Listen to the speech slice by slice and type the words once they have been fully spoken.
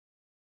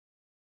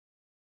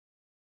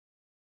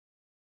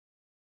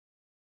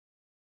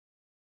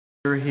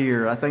You're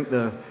here. I think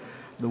the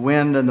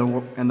wind and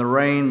the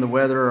rain, the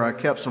weather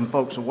kept some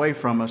folks away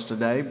from us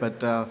today,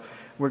 but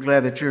we're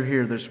glad that you're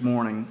here this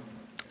morning.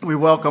 We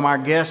welcome our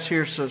guests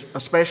here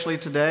especially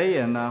today,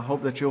 and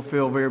hope that you'll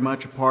feel very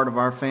much a part of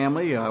our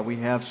family. We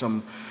have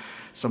some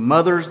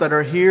mothers that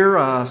are here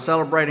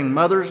celebrating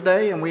Mother's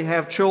Day, and we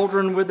have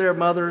children with their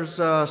mothers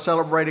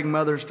celebrating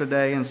Mother's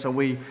Day, and so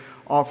we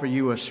offer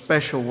you a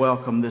special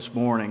welcome this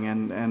morning,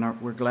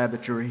 and we're glad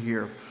that you're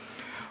here.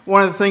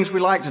 One of the things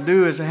we like to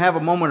do is to have a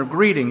moment of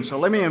greeting. So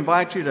let me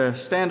invite you to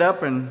stand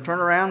up and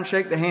turn around and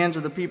shake the hands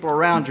of the people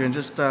around you and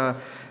just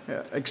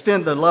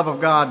extend the love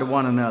of God to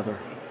one another.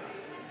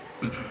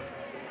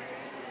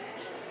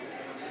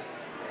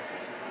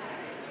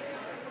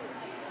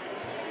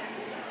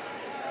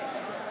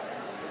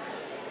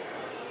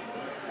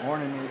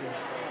 Morning, Nita.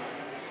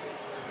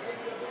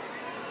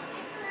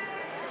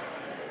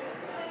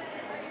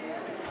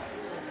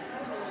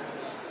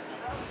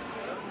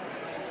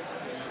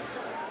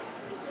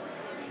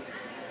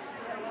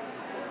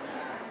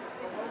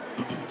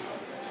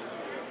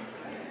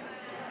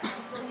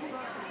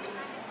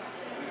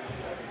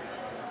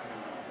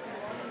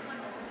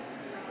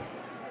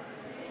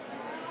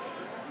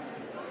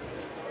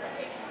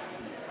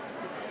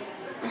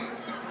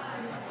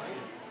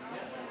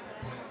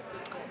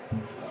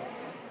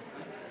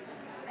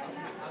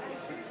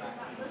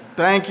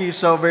 Thank you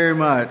so very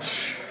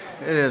much.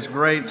 It is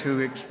great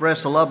to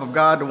express the love of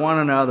God to one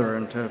another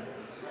and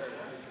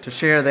to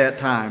share that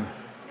time.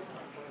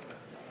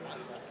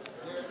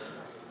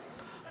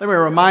 Let me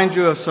remind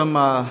you of some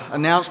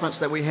announcements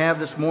that we have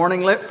this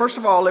morning. First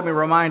of all, let me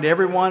remind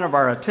everyone of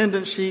our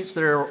attendance sheets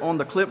that are on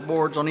the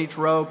clipboards on each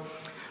row.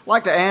 I'd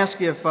like to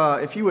ask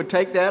if you would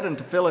take that and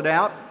to fill it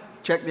out,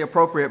 check the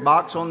appropriate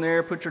box on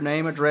there, put your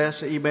name,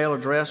 address, email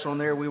address on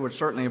there. We would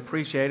certainly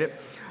appreciate it.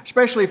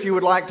 Especially if you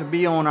would like to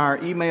be on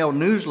our email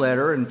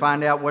newsletter and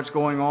find out what's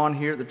going on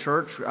here at the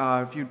church,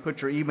 if you'd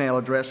put your email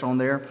address on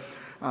there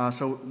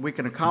so we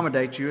can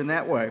accommodate you in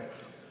that way.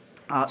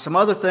 Some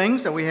other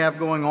things that we have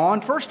going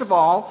on. First of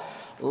all,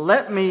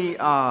 let me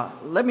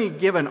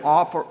give an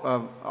offer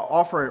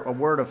a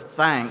word of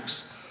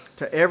thanks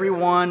to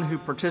everyone who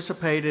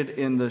participated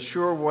in the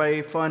Sure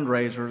Way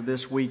fundraiser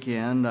this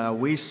weekend.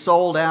 We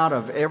sold out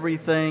of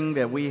everything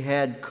that we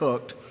had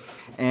cooked,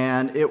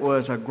 and it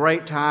was a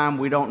great time.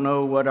 We don't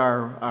know what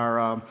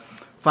our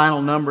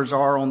final numbers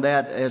are on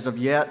that as of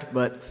yet,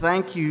 but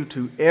thank you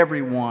to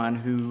everyone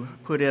who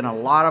put in a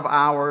lot of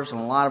hours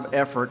and a lot of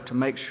effort to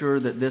make sure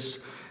that this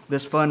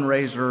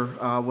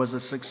fundraiser was a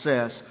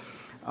success.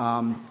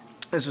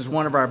 This is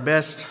one of our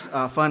best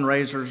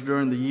fundraisers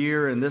during the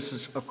year, and this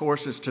is, of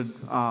course,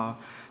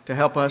 to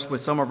help us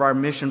with some of our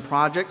mission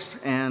projects,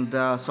 and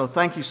so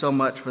thank you so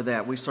much for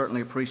that. We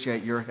certainly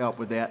appreciate your help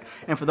with that.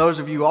 And for those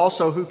of you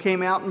also who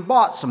came out and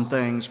bought some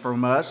things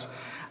from us,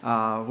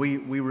 we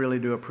really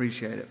do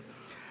appreciate it.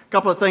 A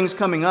couple of things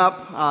coming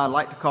up I'd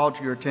like to call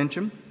to your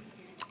attention.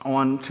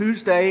 On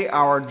Tuesday,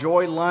 our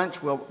Joy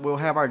Lunch, we'll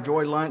have our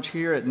Joy Lunch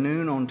here at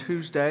noon on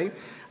Tuesday.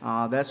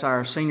 That's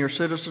our senior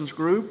citizens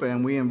group,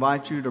 and we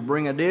invite you to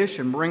bring a dish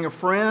and bring a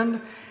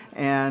friend.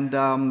 And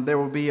there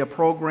will be a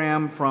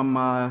program from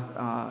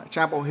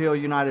Chapel Hill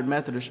United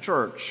Methodist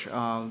Church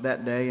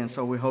that day, and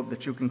so we hope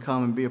that you can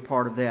come and be a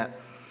part of that.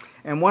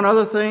 And one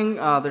other thing,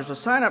 there's a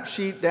sign-up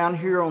sheet down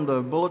here on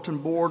the bulletin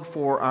board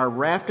for our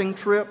rafting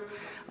trip.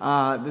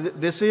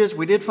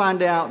 We did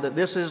find out that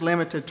this is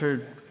limited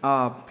to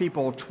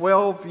people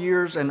 12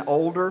 years and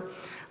older.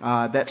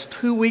 That's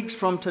 2 weeks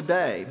from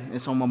today.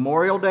 It's on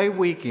Memorial Day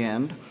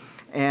weekend,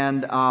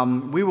 and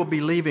we will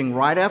be leaving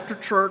right after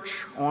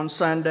church on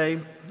Sunday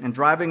and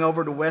driving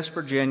over to West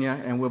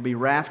Virginia, and we'll be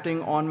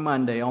rafting on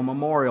Monday on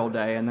Memorial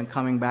Day and then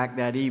coming back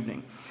that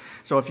evening.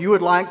 So if you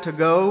would like to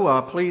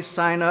go, please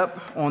sign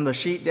up on the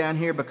sheet down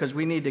here, because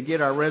we need to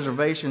get our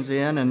reservations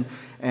in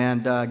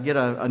and get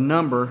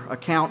a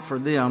count for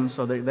them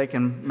so that they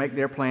can make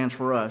their plans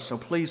for us. So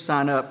please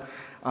sign up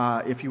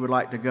if you would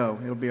like to go.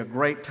 It'll be a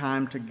great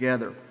time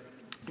together.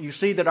 You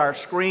see that our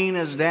screen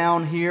is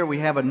down here. We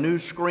have a new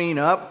screen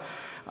up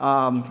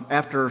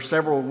after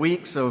several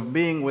weeks of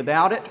being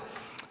without it.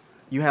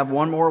 You have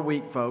one more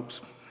week,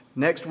 folks.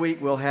 Next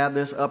week we'll have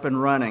this up and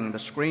running. The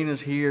screen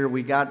is here.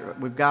 We've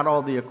got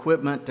all the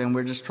equipment, and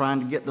we're just trying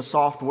to get the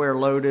software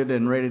loaded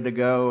and ready to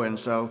go. And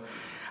so,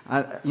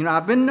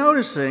 I've been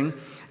noticing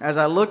as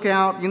I look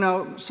out,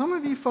 some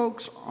of you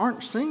folks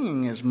aren't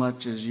singing as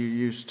much as you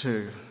used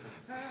to.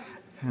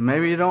 And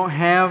maybe you don't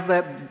have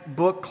that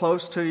book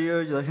close to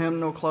you, the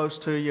hymnal close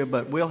to you,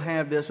 but we'll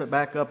have this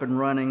back up and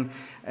running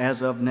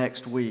as of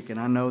next week. And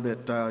I know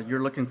that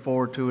you're looking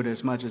forward to it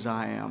as much as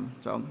I am.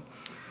 So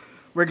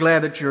we're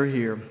glad that you're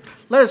here.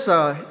 Let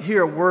us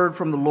hear a word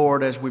from the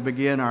Lord as we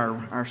begin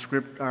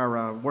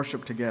our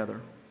worship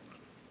together.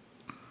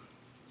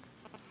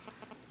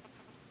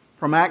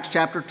 From Acts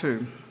chapter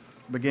 2,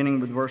 beginning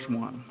with verse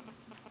 1.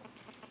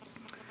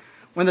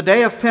 When the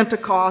day of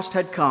Pentecost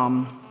had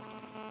come,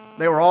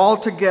 they were all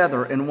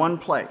together in one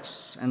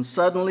place, and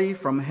suddenly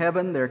from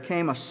heaven there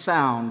came a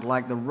sound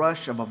like the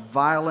rush of a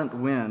violent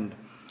wind,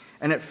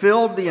 and it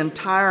filled the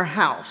entire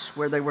house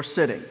where they were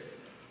sitting.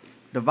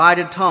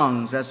 Divided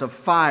tongues as of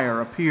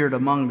fire appeared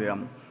among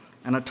them,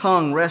 and a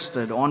tongue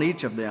rested on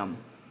each of them.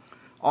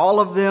 All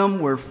of them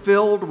were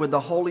filled with the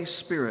Holy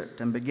Spirit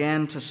and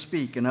began to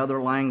speak in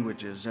other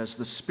languages as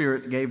the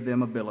Spirit gave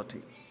them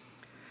ability.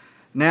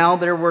 Now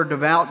there were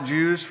devout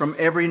Jews from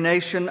every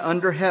nation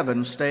under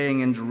heaven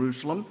staying in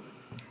Jerusalem.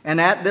 And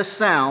at this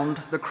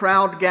sound, the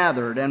crowd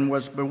gathered and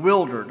was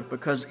bewildered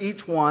because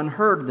each one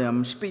heard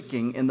them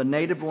speaking in the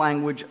native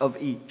language of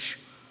each.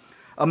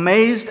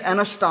 Amazed and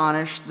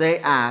astonished, they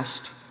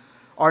asked,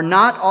 "Are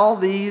not all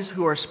these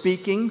who are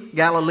speaking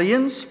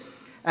Galileans?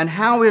 And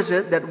how is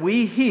it that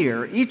we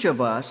hear, each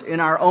of us, in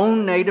our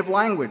own native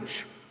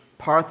language?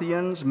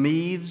 Parthians,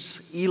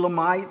 Medes,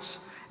 Elamites,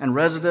 and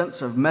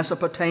residents of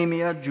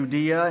Mesopotamia,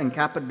 Judea and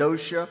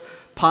Cappadocia,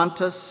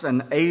 Pontus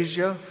and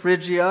Asia,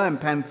 Phrygia and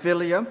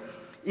Pamphylia,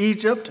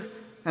 Egypt,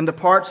 and the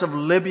parts of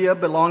Libya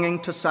belonging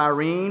to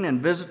Cyrene,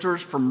 and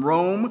visitors from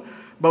Rome,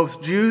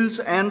 both Jews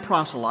and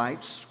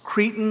proselytes,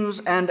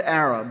 Cretans and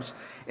Arabs.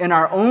 In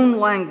our own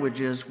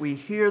languages we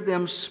hear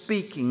them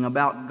speaking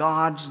about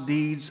God's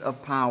deeds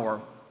of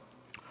power."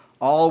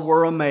 All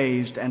were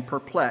amazed and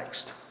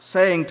perplexed,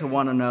 saying to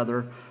one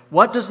another,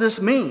 "What does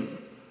this mean?"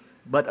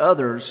 But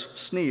others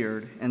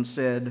sneered and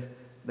said,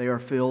 "They are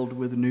filled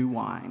with new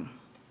wine."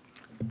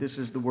 This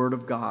is the word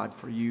of God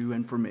for you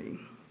and for me.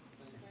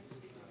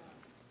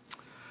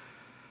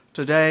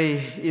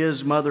 Today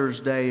is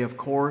Mother's Day, of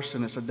course,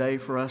 and it's a day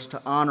for us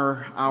to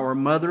honor our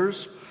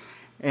mothers.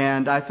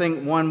 And I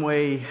think one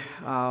way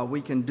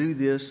we can do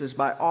this is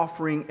by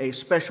offering a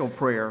special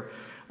prayer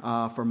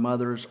for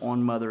mothers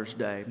on Mother's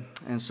Day.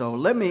 And so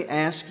let me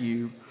ask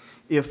you,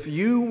 if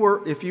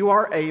you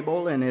are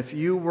able and if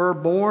you were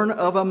born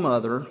of a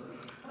mother,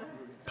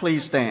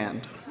 please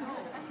stand.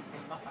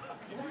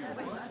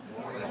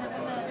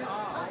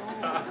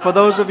 For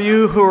those of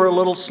you who are a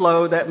little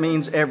slow, that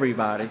means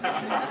everybody.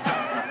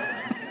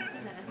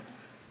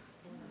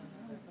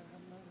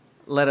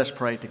 Let us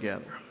pray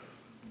together.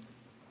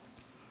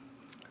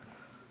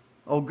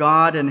 O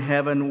God in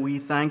heaven, we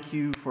thank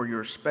you for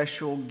your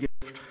special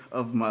gift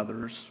of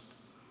mothers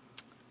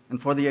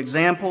and for the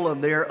example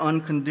of their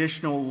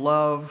unconditional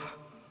love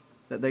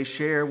that they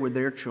share with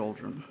their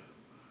children.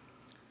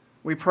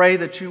 We pray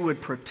that you would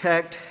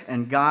protect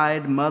and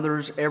guide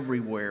mothers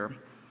everywhere,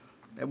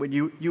 that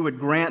you would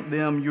grant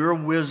them your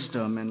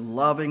wisdom in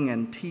loving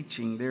and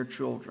teaching their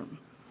children.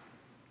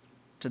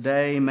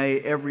 Today, may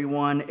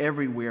everyone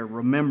everywhere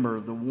remember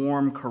the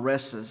warm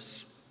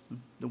caresses,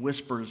 the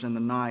whispers in the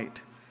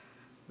night,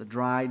 the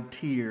dried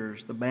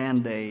tears, the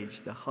Band-Aids,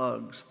 the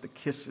hugs, the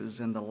kisses,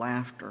 and the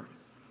laughter.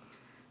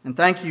 And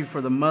thank you for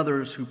the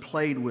mothers who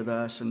played with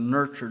us and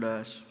nurtured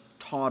us,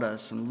 taught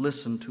us and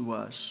listened to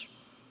us,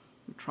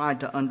 who tried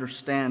to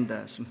understand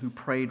us and who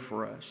prayed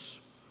for us.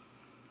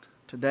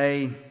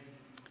 Today,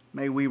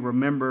 may we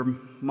remember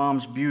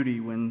Mom's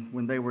beauty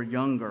when they were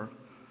younger.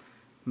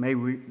 May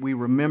we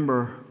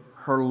remember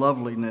her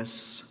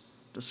loveliness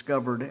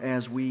discovered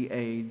as we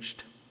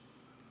aged.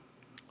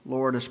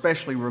 Lord,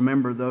 especially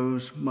remember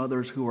those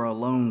mothers who are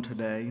alone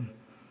today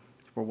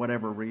for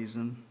whatever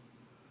reason.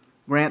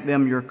 Grant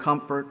them your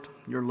comfort,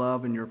 your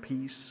love, and your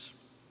peace.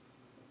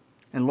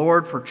 And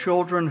Lord, for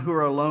children who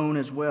are alone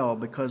as well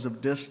because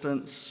of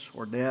distance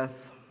or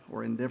death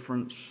or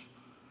indifference,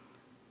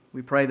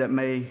 we pray that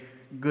may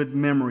good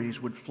memories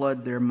would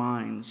flood their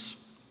minds.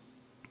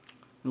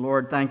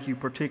 Lord, thank you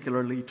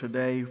particularly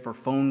today for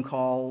phone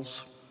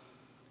calls,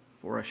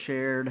 for a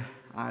shared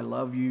 "I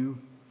love you."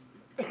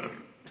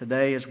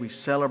 Today, as we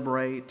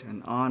celebrate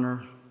and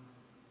honor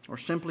or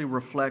simply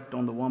reflect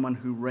on the woman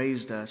who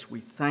raised us, we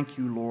thank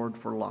you, Lord,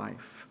 for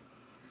life,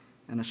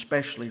 and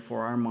especially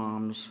for our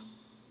moms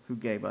who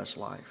gave us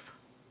life.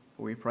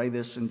 We pray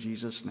this in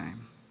Jesus'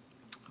 name.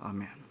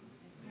 Amen.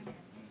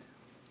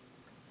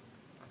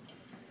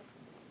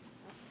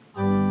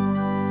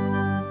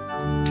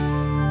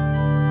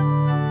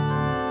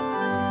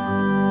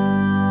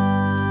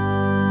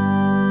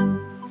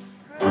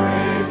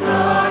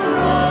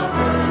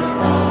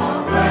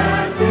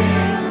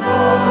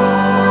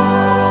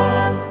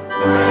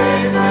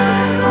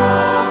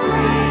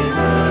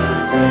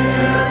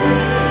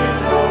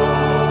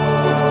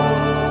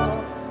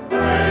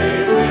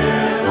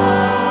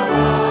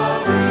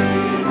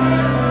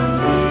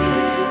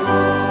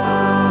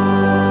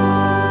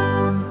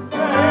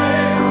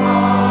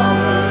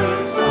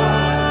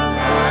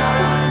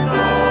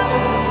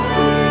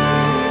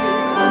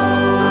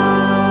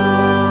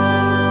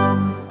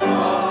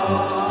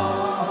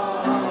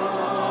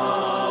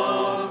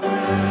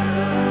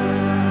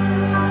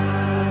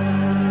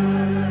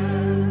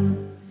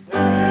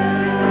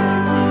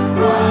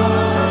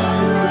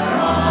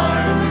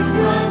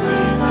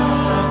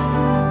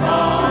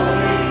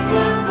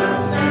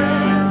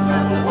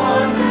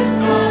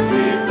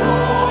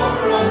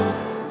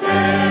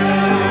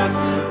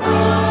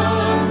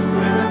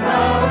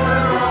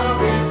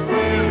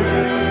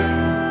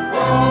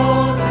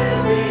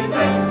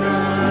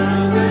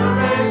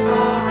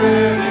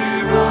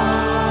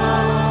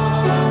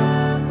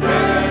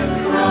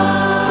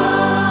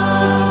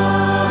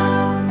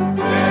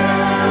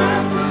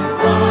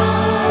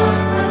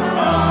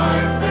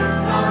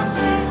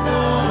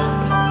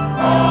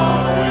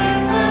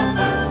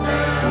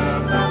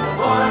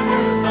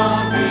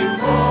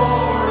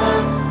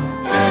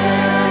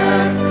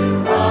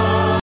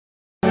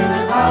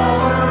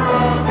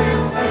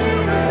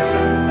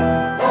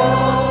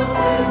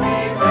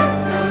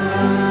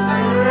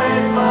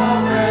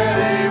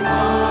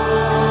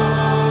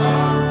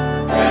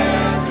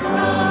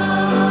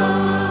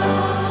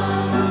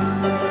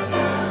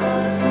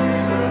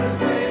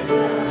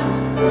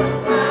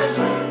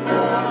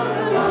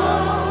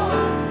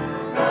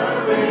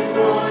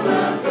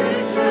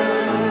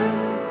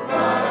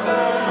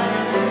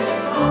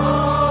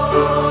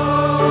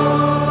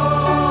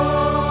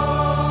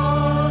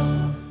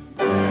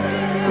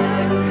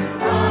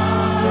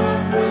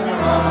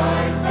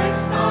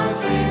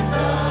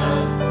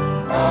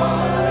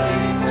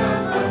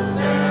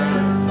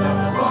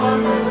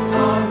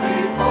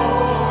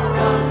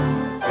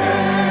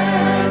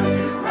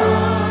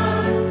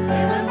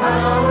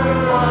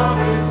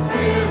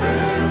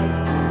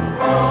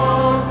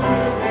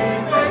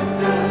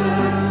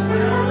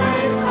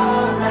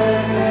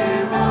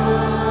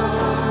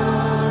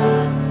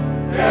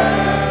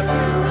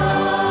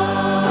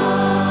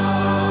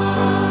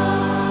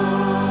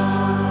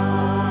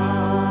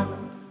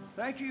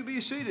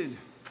 Seated.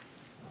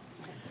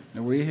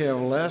 Now we have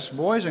less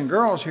boys and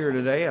girls here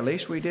today, at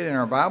least we did in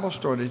our Bible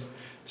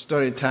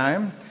study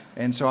time,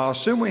 and so I'll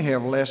assume we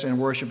have less in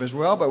worship as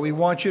well, but we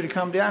want you to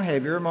come down,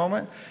 have your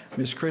moment.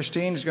 Miss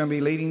Christine is going to be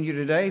leading you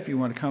today. If you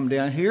want to come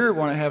down here,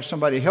 want to have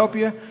somebody help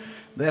you,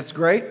 that's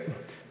great.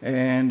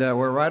 And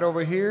we're right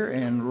over here,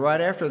 and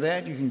right after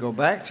that you can go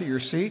back to your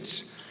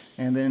seats,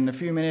 and then a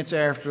few minutes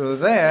after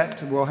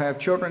that we'll have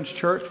children's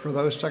church for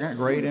those second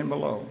grade and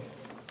below.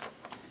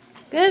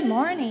 Good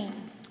morning.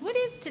 What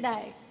is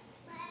today?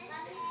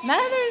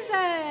 Mother's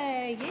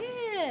Day,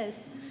 yes.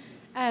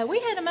 We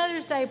had a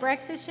Mother's Day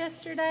breakfast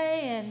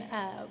yesterday, and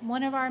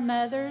one of our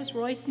mothers,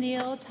 Royce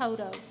Neal, told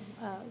a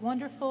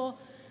wonderful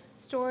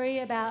story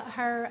about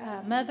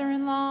her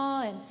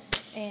mother-in-law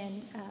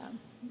and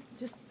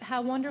just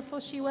how wonderful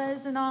she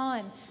was and all.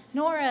 And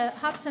Nora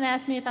Hobson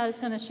asked me if I was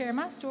going to share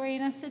my story,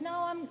 and I said,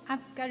 no,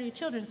 I've got to do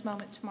children's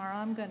moment tomorrow.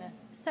 I'm going to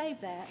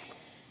save that.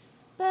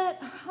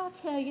 But I'll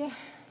tell you,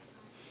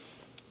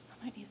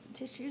 I might need some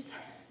tissues.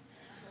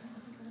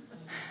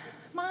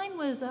 Mine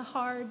was a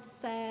hard,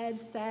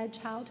 sad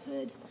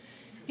childhood.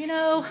 You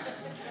know,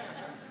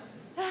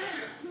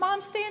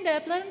 Mom, stand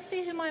up. Let them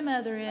see who my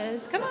mother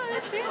is. Come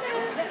on, stand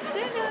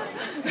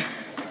up.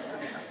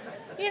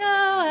 You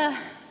know,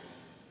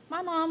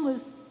 my mom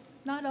was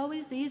not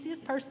always the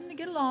easiest person to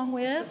get along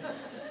with.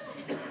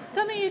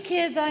 Some of you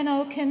kids I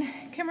know can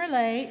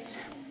relate.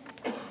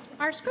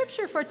 Our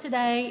scripture for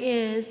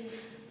today is,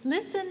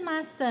 listen,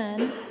 my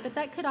son, but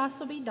that could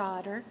also be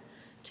daughter,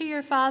 to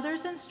your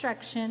father's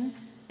instruction,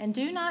 and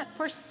do not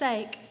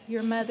forsake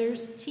your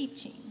mother's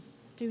teaching.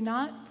 Do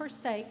not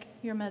forsake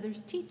your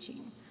mother's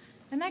teaching.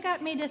 And that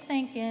got me to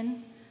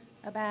thinking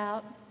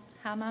about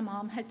how my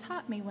mom had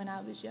taught me when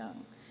I was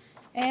young.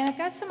 And I've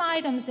got some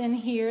items in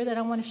here that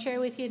I want to share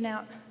with you.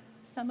 Now,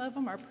 some of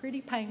them are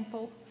pretty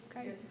painful.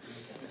 Okay?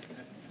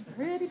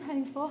 Pretty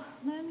painful.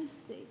 Let me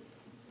see.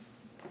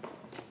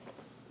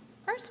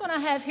 First one I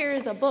have here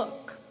is a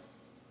book.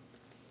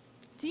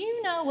 Do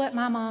you know what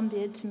my mom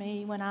did to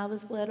me when I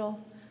was little?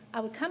 I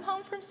would come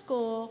home from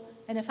school,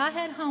 and if I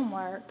had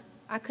homework,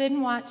 I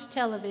couldn't watch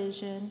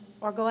television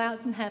or go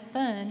out and have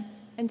fun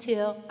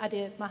until I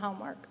did my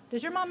homework.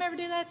 Does your mom ever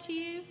do that to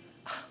you?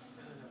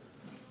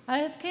 I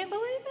just can't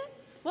believe it.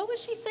 What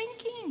was she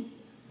thinking?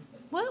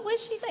 What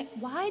was she think?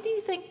 Why do you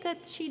think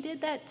that she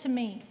did that to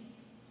me?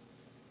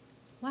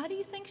 Why do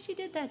you think she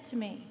did that to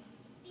me?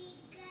 Because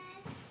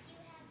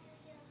you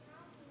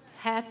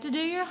have to do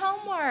your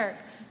homework.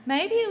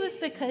 Maybe it was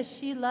because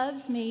she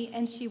loves me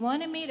and she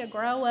wanted me to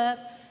grow up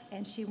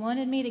and she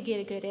wanted me to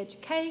get a good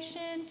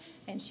education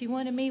and she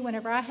wanted me,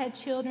 whenever I had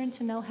children,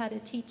 to know how to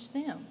teach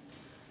them.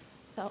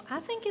 So I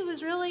think it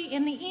was really,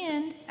 in the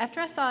end, after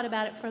I thought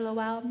about it for a little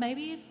while,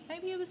 maybe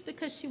it was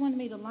because she wanted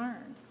me to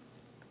learn.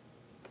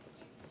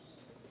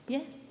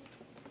 Yes?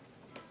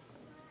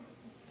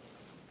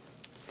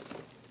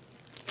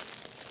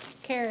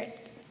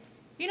 Carrots.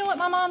 You know what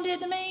my mom did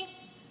to me?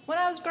 When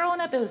I was growing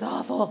up, it was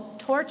awful.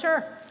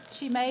 Torture.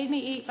 She made me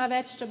eat my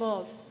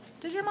vegetables.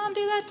 Did your mom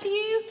do that to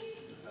you?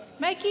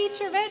 Make you eat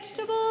your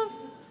vegetables?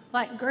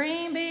 Like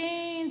green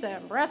beans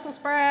and Brussels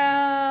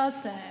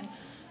sprouts and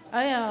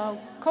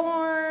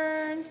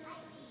corn.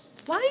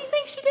 Why do you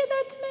think she did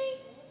that to me?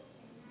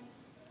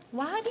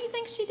 Why do you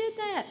think she did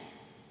that?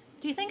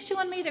 Do you think she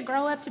wanted me to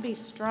grow up to be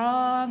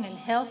strong and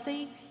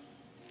healthy?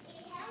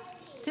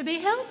 To be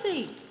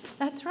healthy.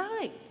 That's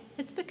right.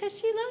 It's because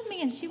she loved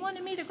me and she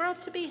wanted me to grow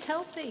up to be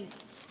healthy.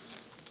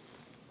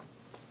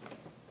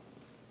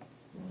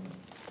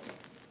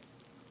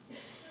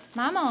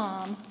 My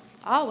mom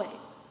always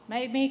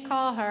made me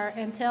call her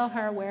and tell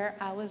her where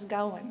I was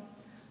going,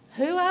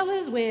 who I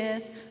was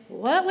with,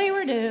 what we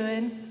were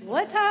doing,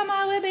 what time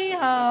I would be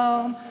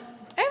home.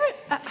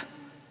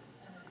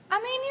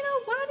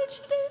 Why did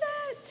she do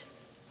that?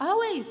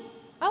 Always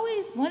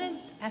wanted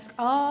to ask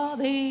all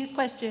these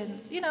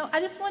questions. I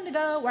just wanted to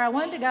go where I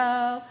wanted to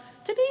go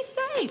to be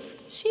safe.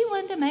 She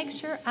wanted to make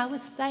sure I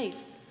was safe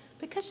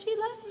because she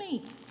loved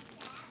me.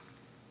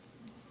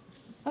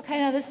 Okay,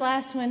 now this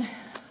last one.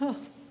 Oh,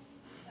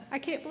 I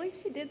can't believe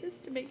she did this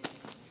to me.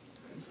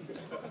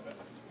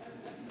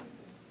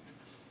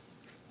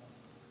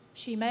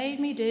 She made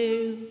me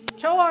do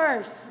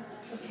chores.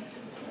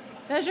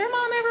 Does your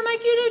mom ever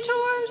make you do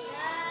chores?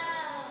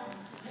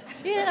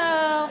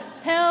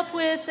 Help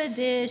with the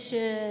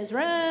dishes,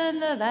 run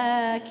the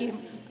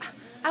vacuum.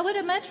 I would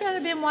have much rather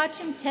been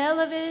watching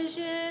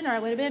television, or I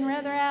would have been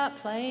rather out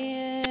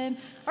playing,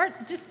 or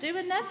just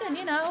doing nothing,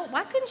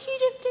 Why couldn't she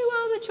just do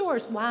all the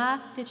chores? Why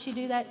did she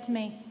do that to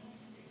me?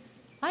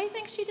 Why do you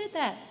think she did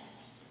that?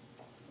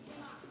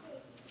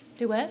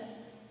 Do what?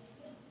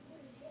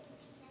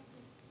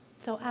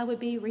 so I would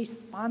be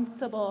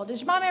responsible. Did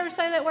your mom ever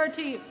say that word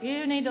to you?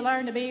 You need to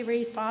learn to be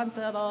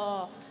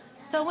responsible.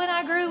 So when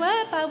I grew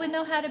up, I would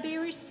know how to be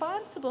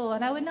responsible,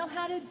 and I would know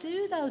how to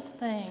do those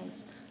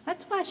things.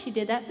 That's why she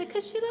did that,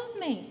 because she loved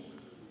me.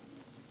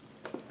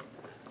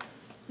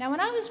 Now, when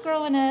I was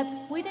growing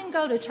up, we didn't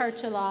go to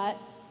church a lot,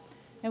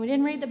 and we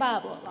didn't read the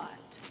Bible a lot.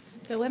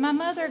 But when my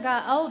mother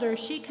got older,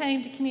 she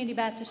came to Community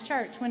Baptist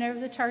Church whenever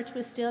the church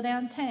was still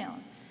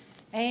downtown.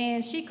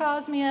 And she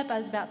calls me up. I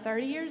was about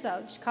 30 years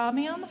old. She called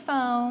me on the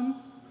phone.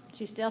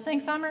 She still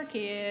thinks I'm her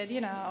kid,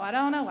 I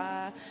don't know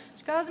why.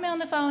 She calls me on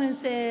the phone and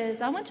says,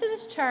 I went to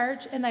this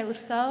church, and they were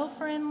so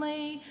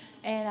friendly,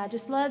 and I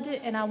just loved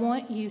it, and I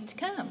want you to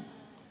come.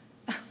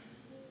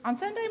 On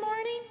Sunday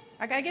morning,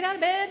 I got to get out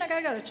of bed, and I got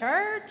to go to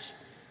church.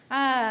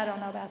 I don't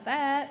know about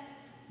that.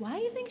 Why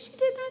do you think she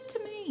did that to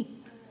me?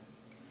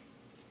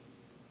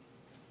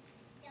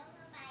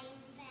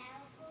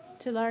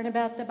 To learn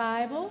about the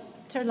Bible,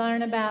 to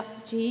learn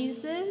about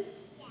Jesus.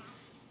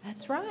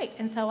 That's right.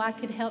 And so I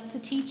could help to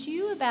teach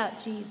you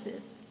about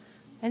Jesus.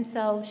 And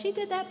so she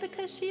did that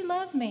because she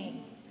loved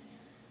me.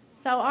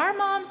 So our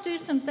moms do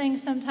some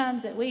things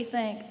sometimes that we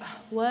think,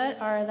 what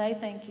are they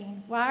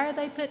thinking? Why are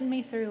they putting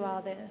me through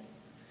all this?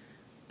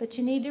 But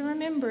you need to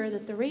remember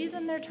that the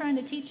reason they're trying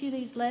to teach you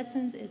these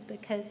lessons is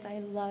because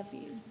they love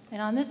you.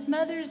 And on this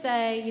Mother's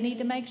Day, you need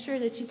to make sure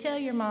that you tell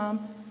your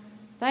mom,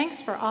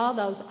 thanks for all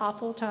those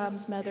awful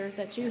times, Mother,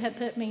 that you have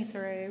put me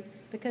through,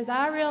 because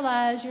I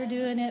realize you're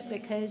doing it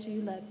because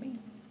you love me,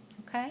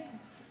 okay?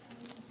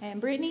 And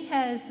Brittany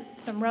has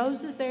some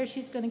roses there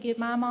she's going to give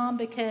my mom,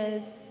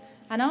 because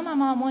I know my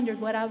mom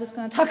wondered what I was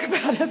going to talk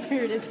about up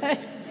here today.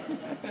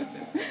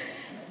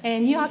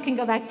 And you all can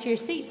go back to your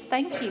seats.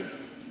 Thank you.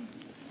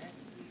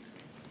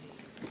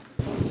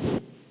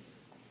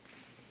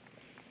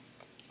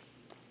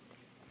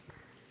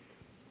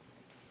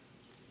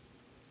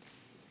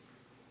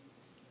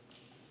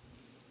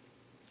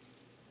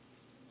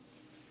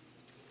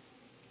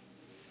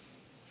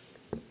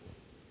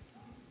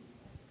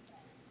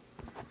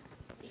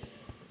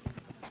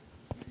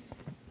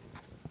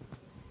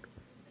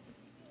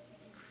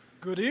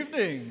 Good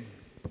evening.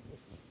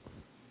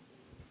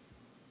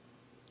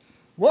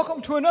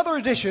 Welcome to another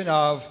edition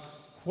of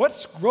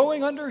What's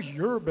Growing Under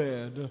Your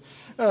Bed?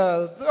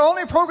 The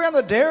only program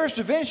that dares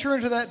to venture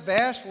into that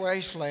vast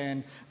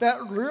wasteland, that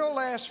real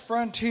last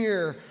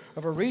frontier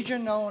of a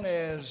region known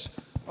as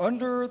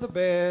Under the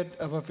Bed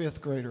of a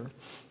Fifth Grader.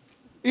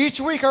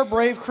 Each week, our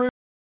brave crew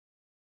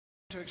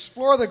to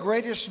explore the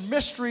greatest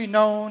mystery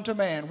known to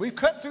man. We've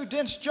cut through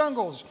dense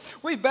jungles,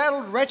 we've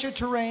battled wretched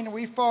terrain, and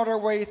we've fought our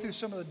way through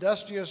some of the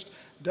dustiest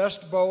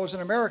dust bowls in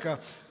America,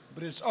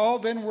 but it's all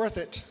been worth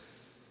it.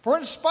 For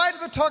in spite of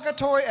the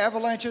Takatoy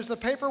avalanches, the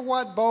paper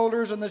wad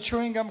boulders, and the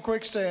chewing gum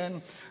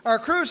quicksand, our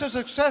crews have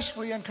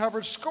successfully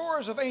uncovered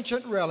scores of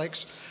ancient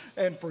relics,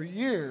 and for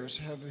years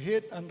have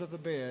hid under the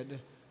bed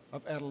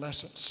of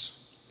adolescence.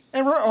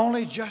 And we're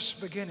only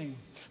just beginning.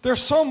 There's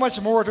so much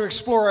more to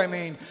explore.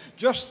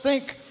 Just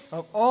think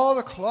of all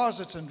the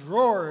closets and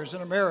drawers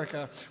in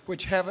America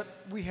which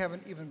we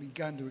haven't even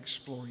begun to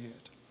explore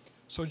yet.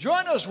 So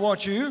join us,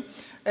 won't you,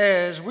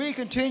 as we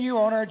continue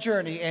on our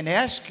journey and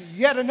ask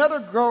yet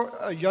another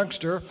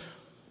youngster,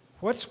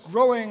 what's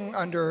growing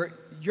under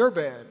your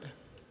bed?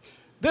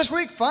 This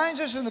week finds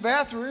us in the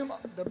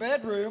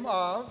bedroom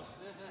of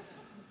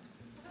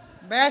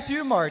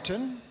Matthew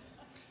Martin.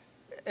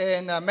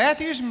 And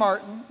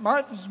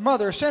Martin's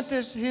mother sent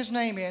his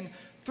name in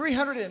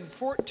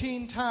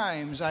 314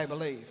 times, I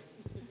believe.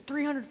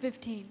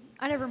 315.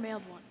 I never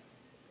mailed one.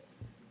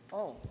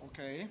 Oh,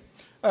 okay.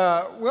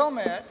 Well,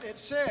 Matt, it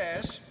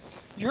says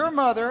your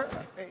mother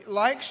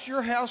likes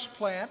your house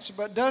plants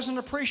but doesn't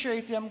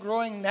appreciate them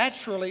growing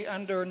naturally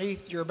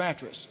underneath your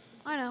mattress.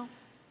 I know.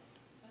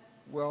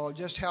 Well,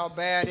 just how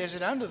bad is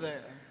it under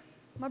there?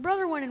 My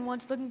brother went in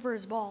once looking for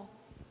his ball.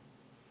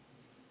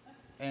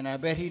 And I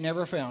bet he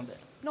never found it.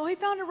 No, he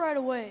found it right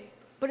away,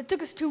 but it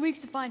took us 2 weeks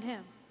to find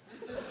him.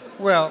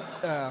 Well,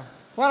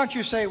 why don't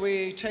you say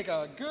we take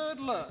a good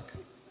look?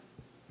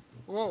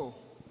 Whoa.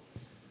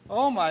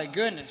 Oh, my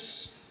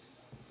goodness.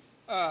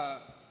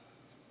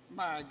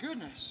 My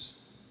goodness.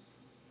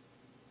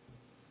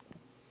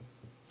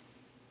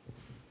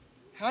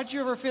 How'd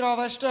you ever fit all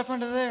that stuff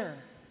under there?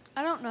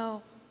 I don't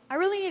know. I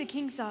really need a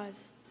king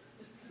size.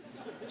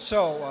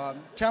 So,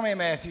 tell me,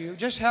 Matthew,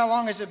 just how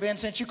long has it been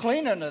since you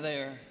cleaned under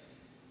there?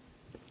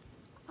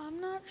 I'm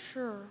not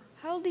sure.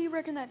 How old do you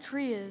reckon that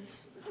tree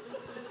is?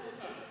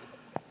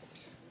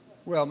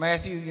 Well,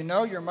 Matthew,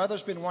 your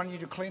mother's been wanting you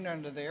to clean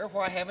under there.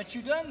 Why haven't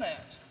you done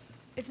that?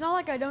 It's not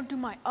like I don't do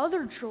my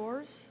other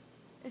chores.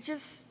 It's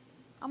just,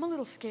 I'm a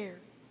little scared.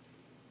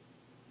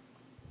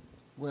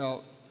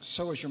 Well,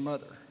 so is your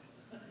mother.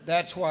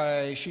 That's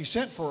why she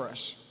sent for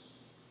us.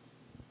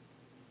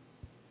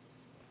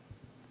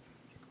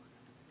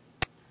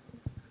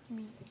 You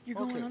mean you're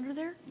going under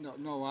there?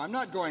 No, I'm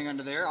not going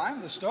under there.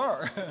 I'm the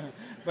star.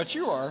 But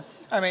you are.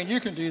 You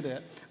can do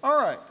that. All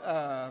right.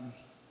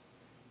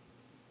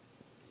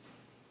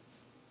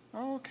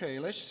 Okay,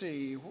 let's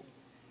see.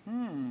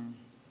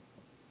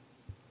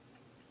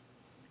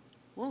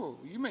 Whoa,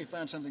 you may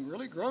find something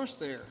really gross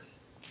there.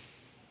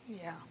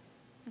 Yeah,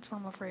 that's what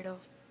I'm afraid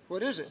of.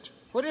 What is it?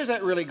 What is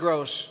that really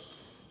gross?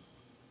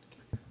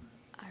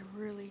 I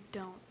really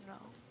don't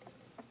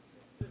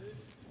know.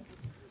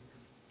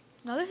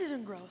 No, this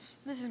isn't gross.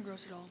 This isn't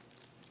gross at all.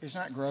 It's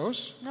not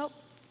gross. Nope.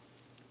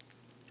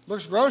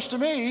 Looks gross to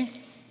me.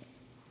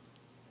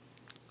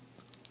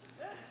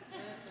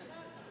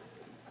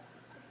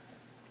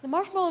 The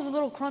marshmallow's a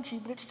little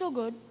crunchy, but it's still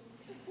good.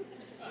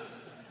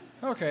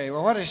 Okay,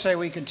 well, what do you say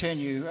we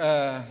continue?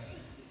 Fine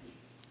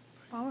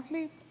with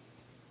me.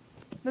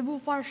 Maybe we'll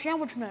find a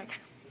sandwich next.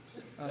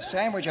 A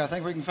sandwich, I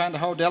think we can find a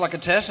whole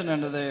delicatessen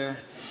under there.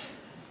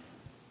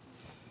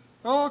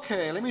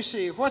 Okay, let me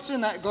see. What's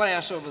in that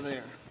glass over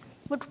there?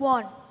 Which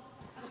one?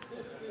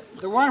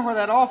 The one where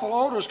that awful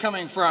odor's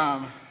coming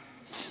from.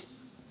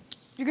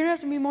 You're going to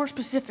have to be more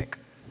specific.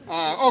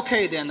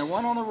 Okay, then, the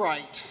one on the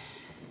right.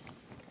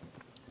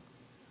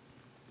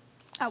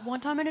 At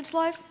one time in its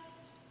life,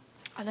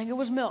 I think it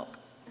was milk.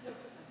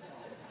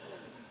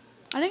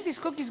 I think these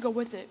cookies go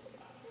with it.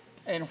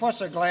 And what's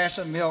a glass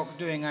of milk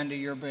doing under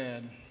your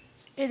bed?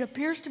 It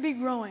appears to be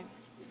growing.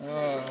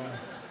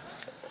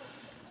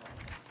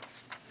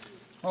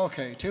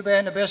 Okay, too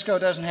bad Nabisco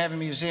doesn't have a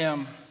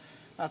museum.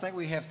 I think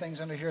we have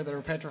things under here that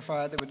are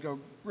petrified that would go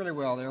really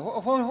well there.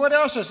 What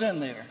else is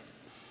in there?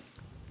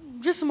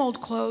 Just some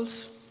old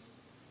clothes.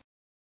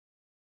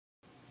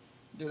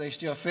 Do they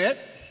still fit?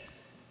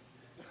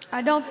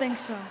 I don't think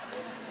so.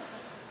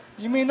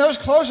 You mean those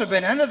clothes have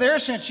been under there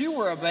since you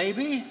were a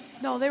baby?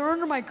 No, they were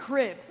under my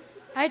crib.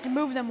 I had to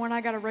move them when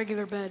I got a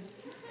regular bed.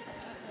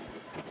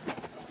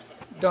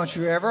 Don't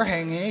you ever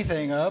hang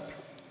anything up?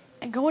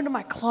 And go into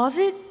my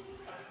closet?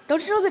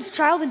 Don't you know that's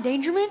child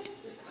endangerment?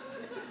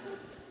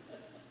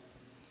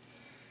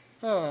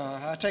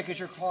 I take it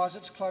your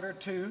closet's cluttered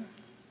too?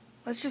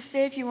 Let's just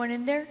say if you went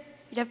in there,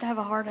 you'd have to have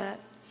a hard hat.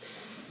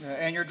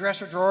 And your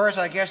dresser drawers,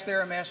 I guess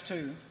they're a mess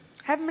too.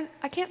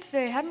 I can't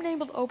say. I haven't been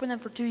able to open them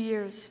for 2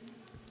 years.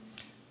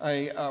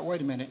 Wait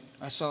a minute.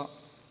 I saw...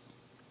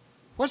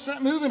 What's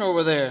that moving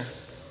over there?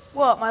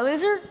 What, my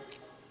lizard?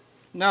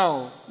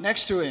 No,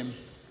 next to him.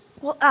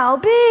 Well,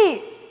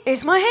 Albie,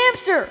 it's my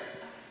hamster.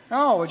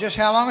 Oh, well, just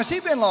how long has he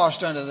been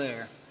lost under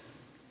there?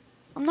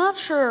 I'm not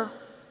sure.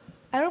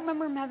 I don't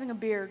remember him having a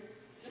beard.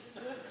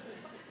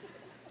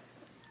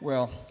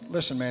 Well,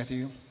 listen,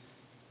 Matthew.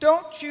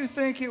 Don't you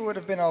think it would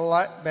have been a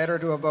lot better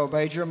to have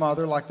obeyed your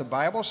mother like the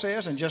Bible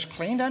says and just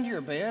cleaned under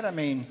your bed? I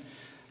mean,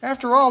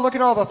 after all, look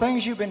at all the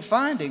things you've been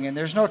finding, and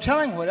there's no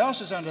telling what else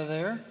is under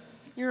there.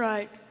 You're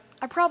right.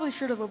 I probably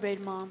should have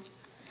obeyed Mom.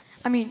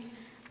 I mean,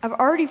 I've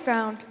already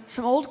found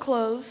some old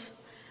clothes,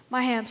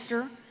 my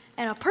hamster,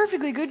 and a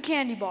perfectly good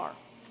candy bar.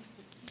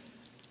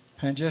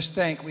 And just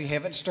think, we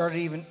haven't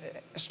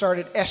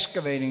started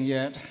excavating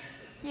yet.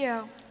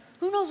 Yeah.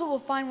 Who knows what we'll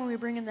find when we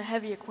bring in the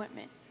heavy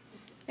equipment?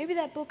 Maybe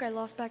that book I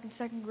lost back in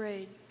 2nd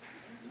grade.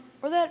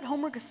 Or that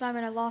homework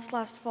assignment I lost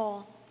last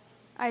fall.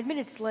 I admit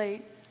it's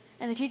late,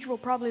 and the teacher will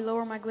probably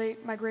lower my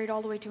grade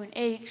all the way to an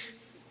H,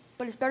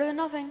 but it's better than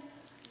nothing.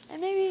 And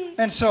maybe...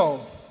 And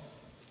so,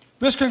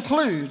 this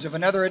concludes of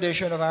another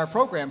edition of our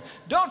program.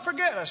 Don't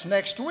forget us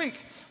next week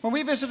when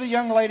we visit a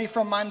young lady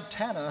from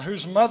Montana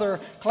whose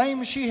mother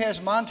claims she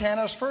has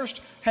Montana's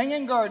first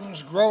hanging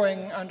gardens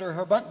growing under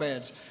her bunk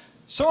beds.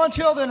 So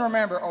until then,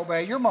 remember,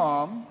 obey your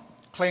mom,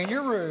 clean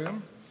your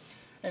room,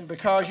 and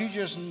because you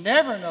just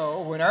never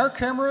know when our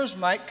cameras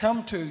might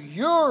come to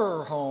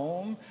your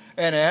home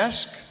and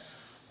ask,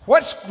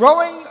 what's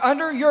growing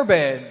under your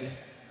bed?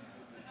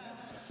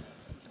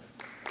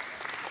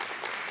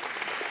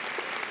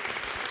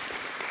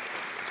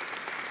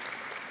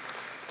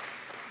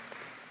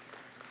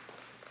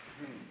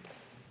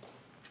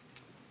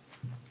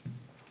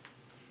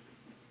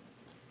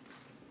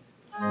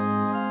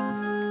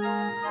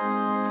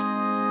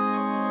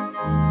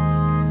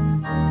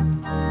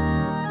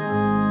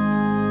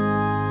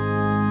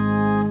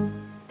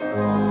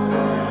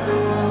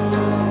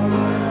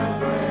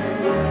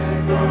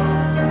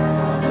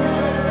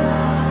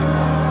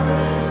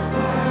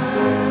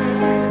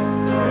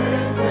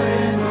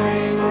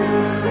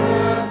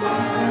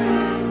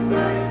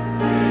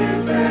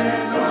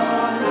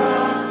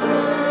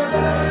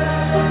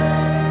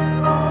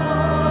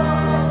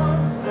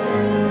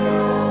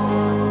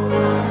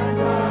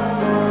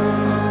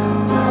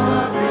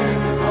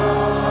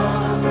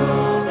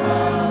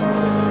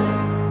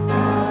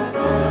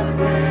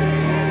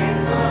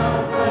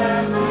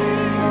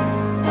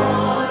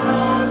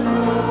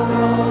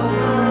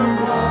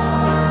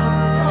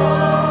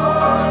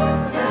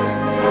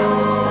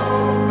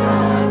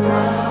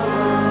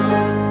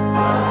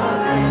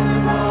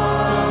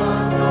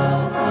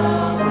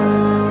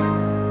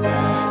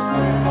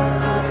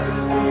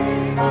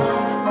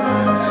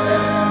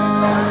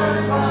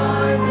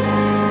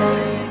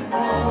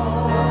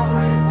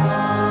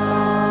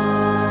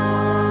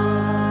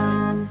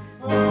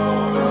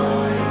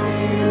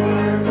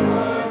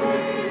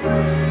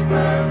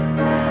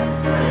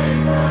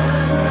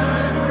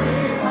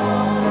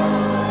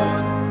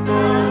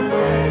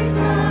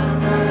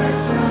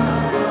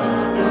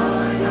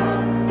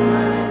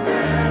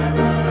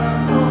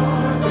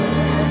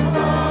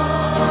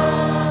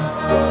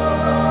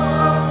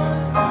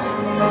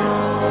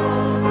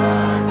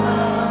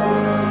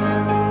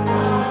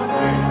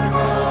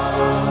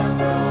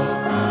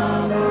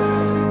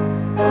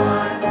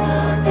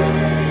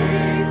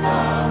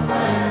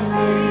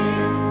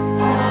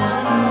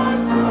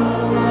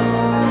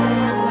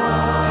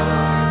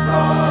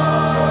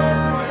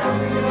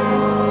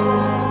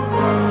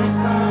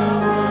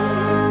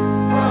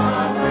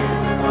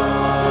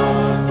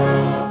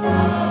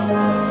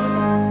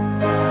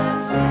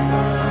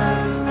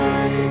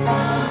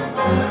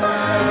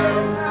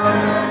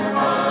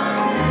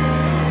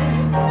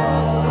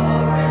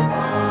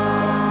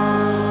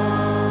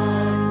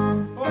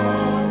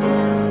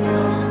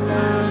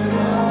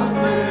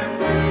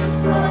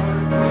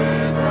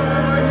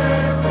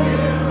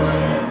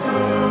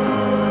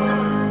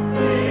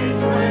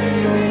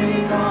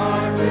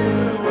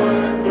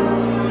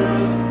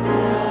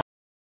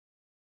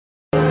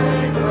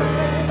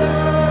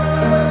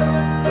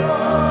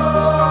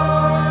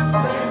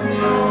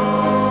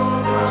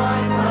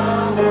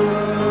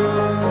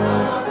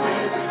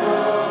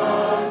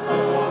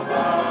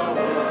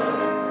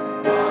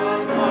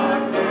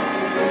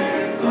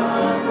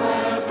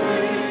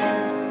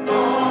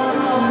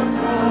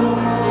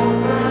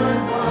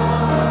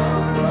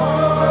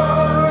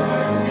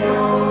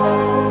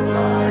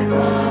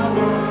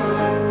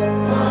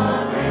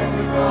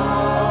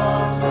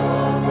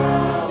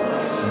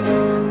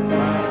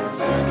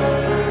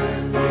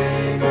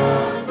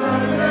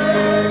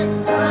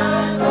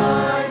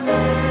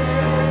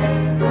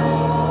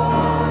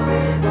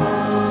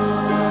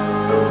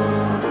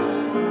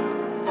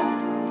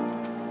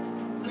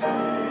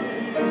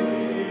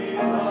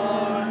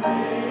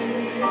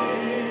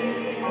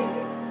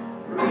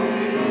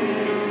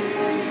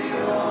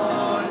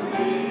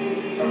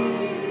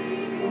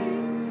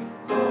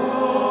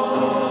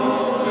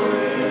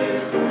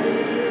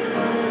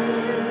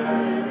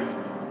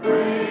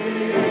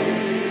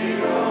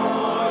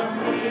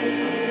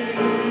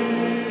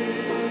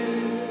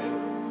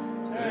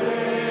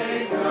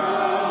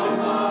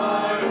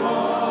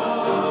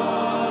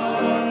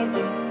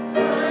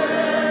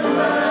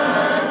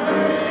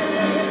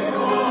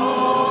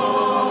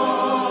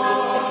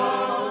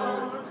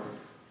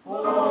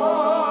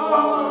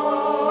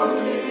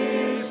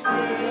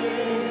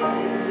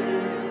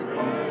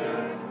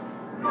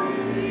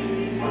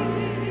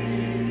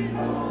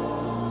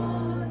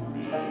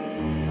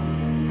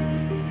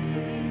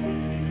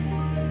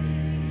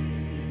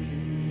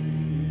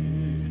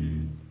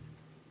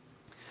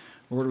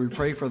 Lord, we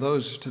pray for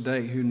those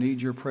today who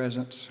need your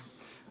presence,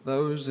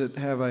 those that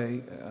have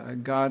a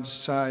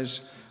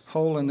God-sized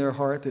hole in their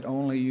heart that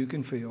only you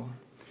can fill.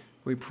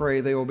 We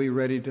pray they will be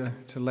ready to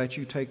let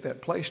you take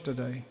that place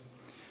today.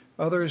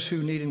 Others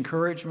who need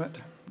encouragement,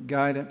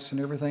 guidance, and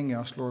everything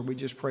else, Lord, we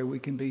just pray we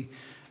can be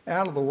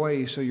out of the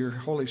way so your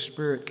Holy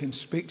Spirit can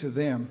speak to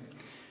them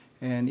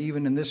and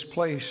even in this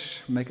place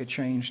make a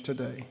change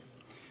today.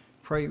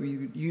 Pray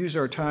we use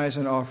our tithes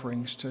and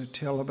offerings to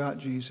tell about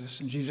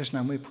Jesus. In Jesus'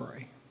 name we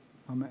pray.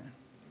 Amen.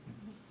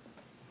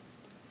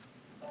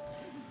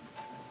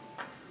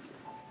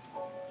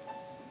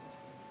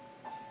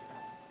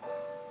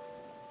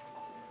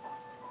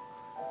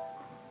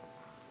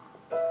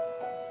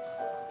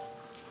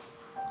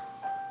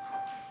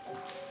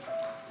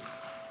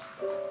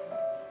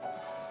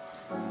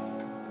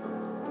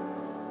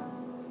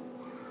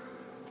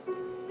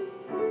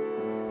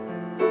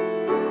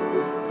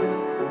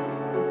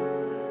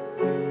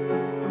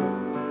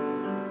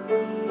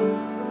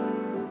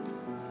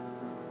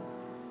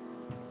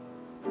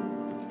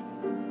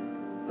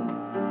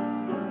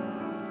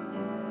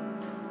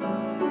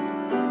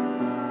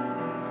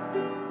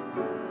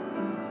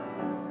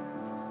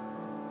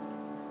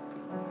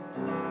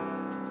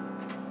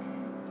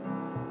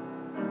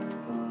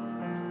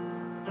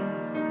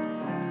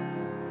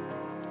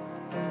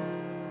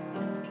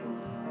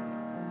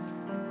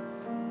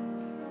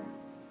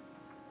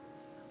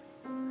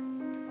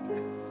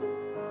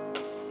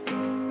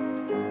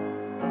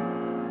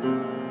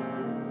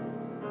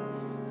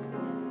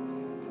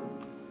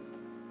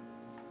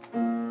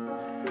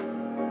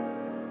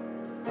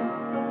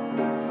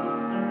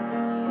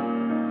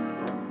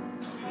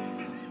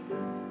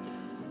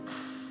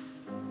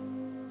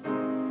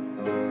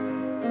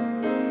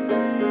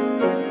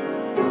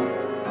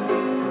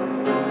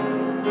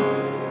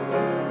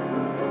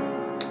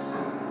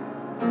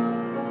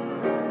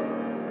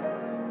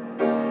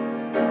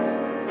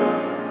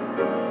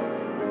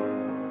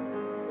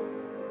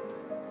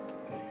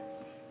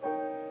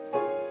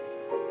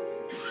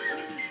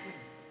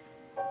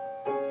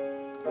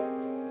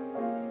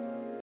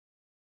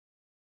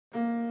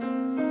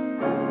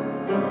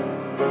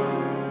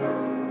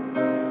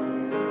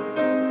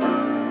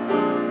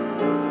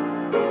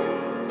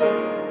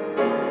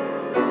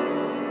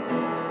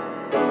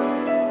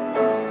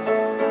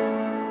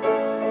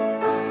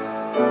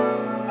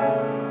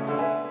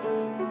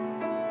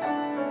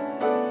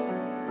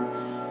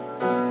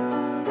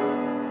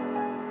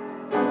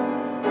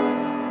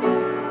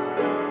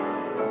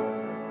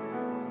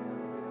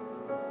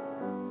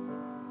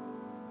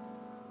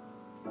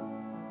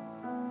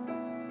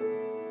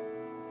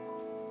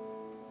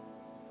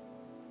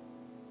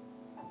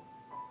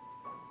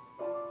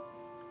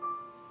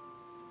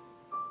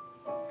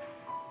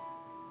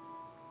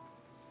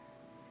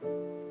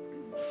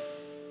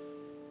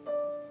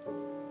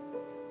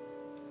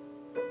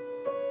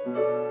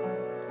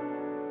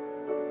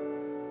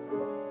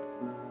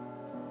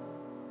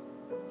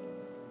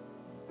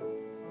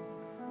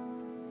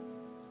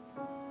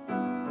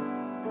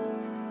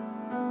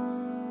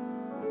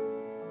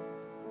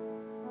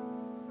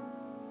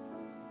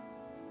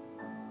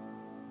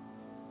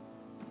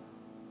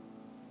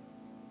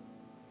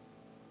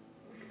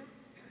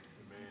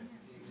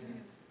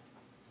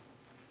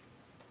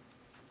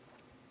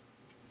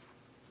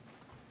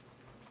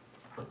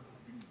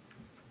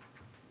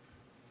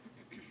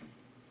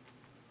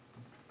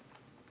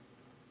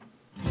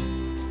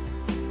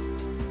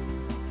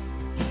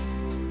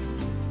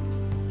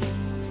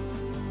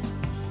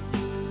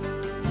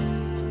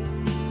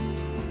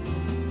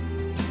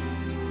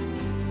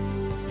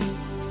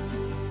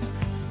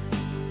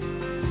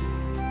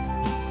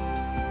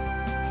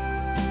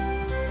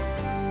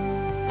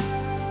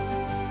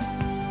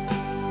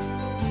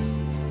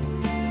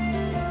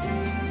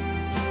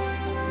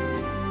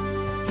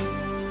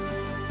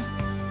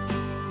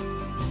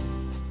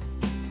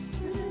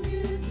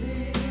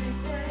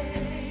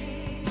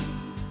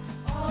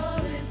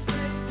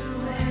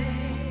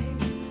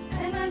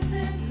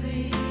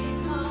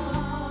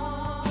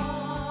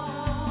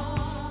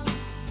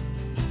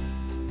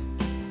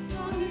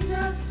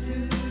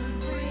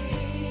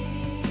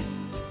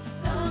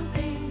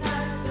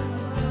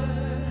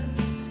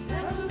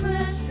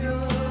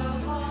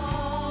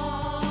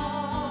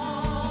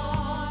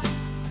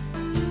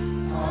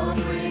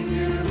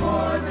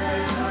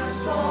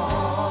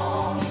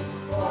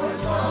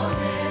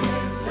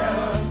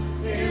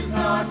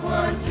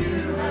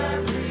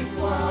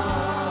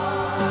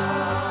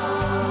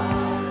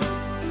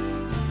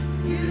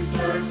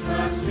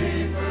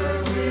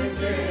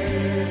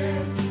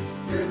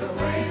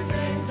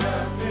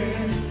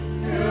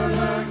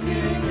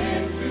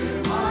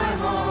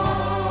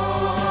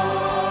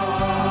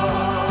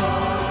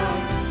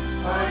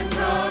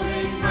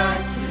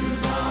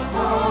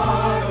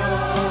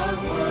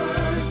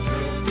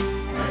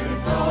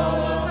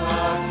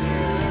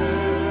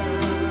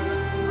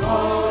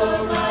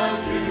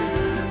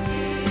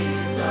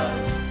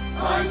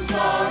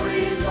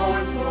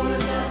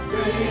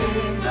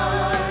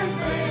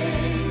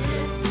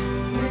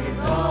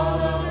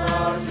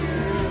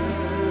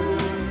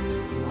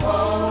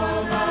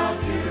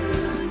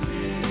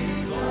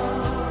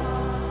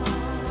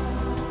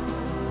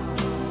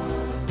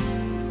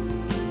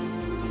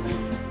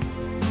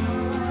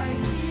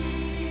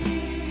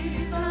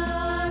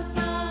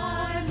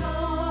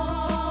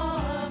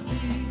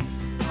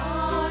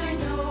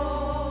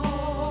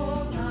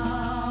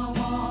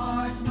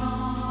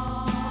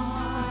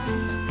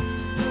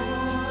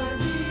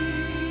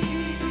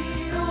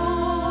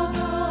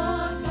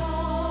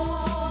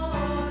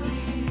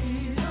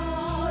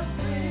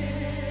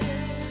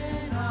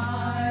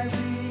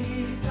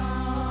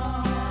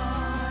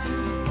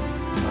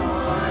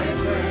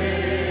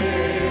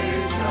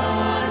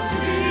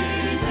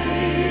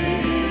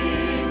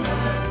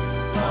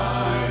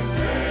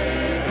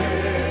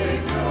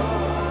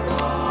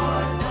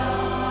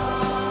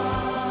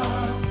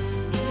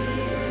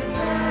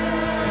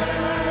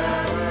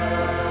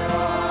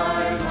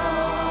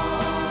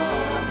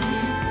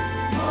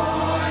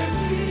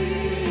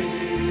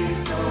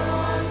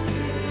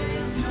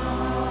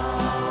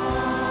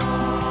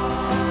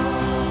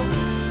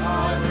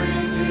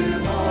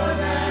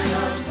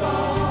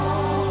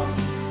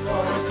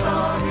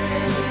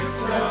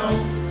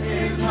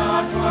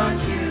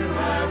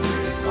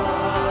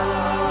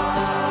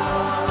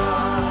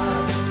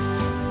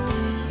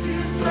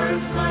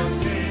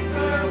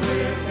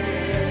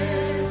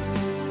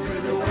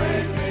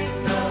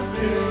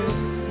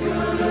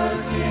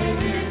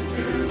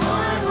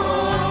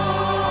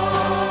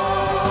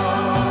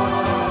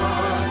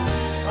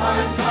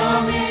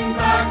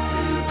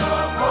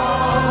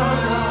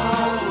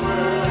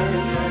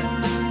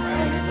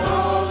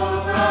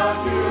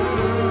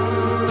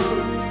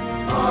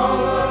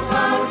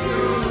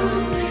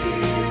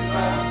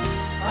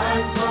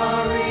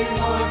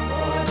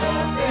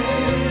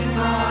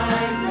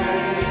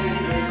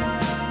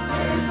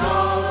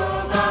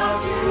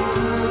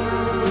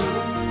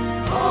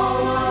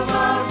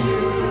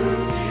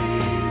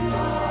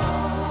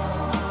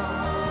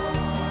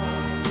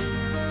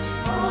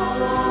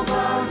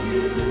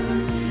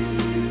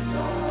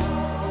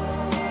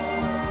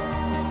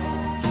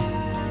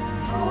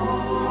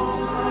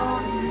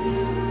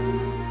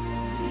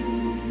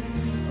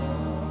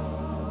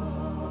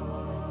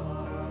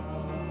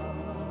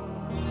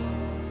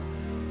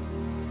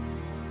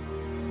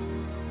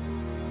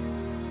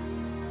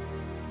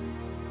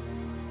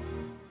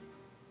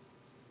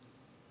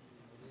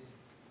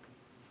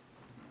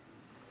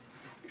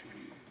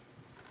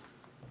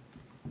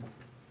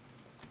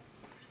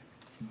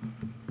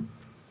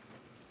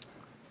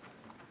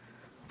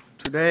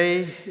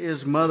 Today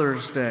is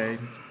Mother's Day.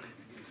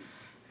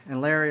 And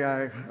Larry,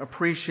 I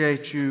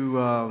appreciate you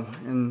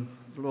in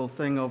the little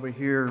thing over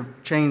here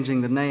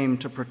changing the name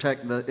to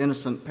protect the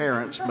innocent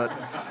parents, but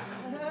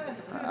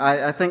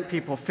I think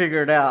people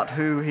figured out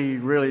who he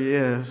really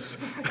is.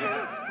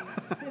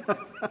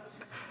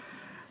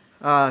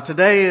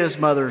 Today is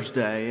Mother's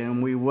Day,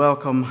 and we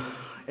welcome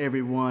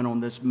everyone on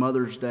this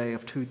Mother's Day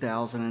of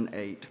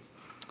 2008.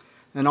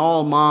 And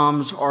all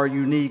moms are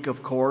unique,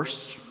 of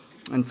course.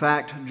 In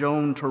fact,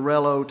 Joan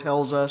Torello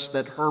tells us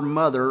that her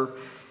mother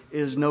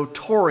is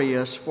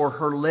notorious for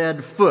her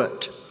lead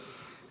foot.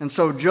 And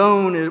so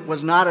Joan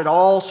was not at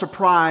all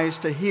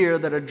surprised to hear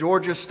that a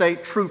Georgia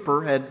state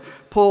trooper had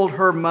pulled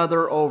her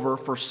mother over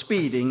for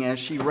speeding as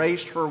she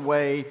raced her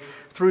way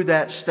through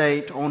that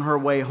state on her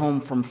way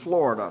home from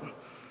Florida.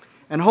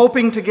 And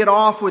hoping to get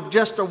off with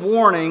just a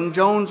warning,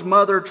 Joan's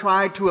mother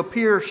tried to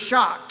appear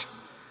shocked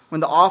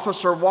when the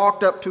officer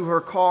walked up to her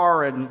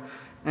car and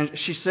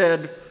she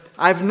said,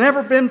 "I've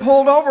never been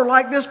pulled over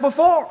like this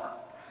before."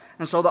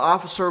 And so the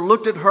officer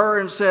looked at her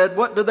and said,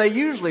 "What do they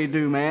usually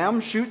do, ma'am?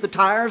 Shoot the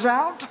tires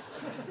out?"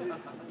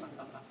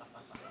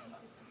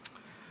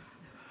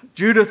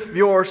 Judith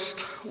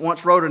Viorst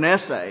once wrote an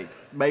essay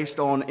based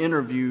on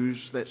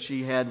interviews that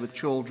she had with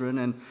children,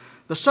 and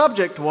the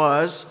subject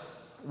was,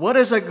 "What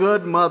is a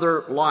good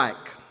mother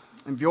like?"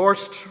 And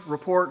Viorst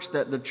reports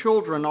that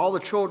all the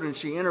children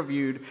she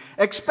interviewed,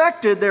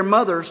 expected their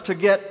mothers to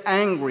get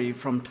angry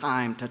from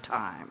time to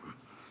time.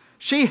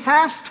 "She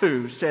has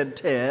to," said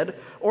Ted,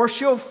 "or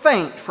she'll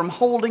faint from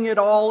holding it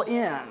all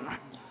in."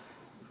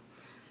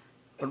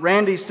 But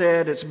Randy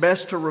said it's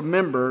best to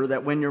remember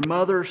that when your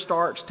mother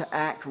starts to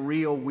act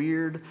real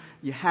weird,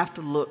 you have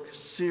to look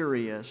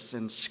serious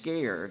and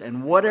scared.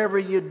 And whatever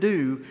you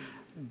do,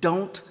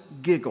 don't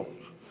giggle.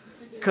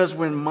 Because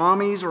when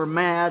mommies are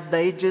mad,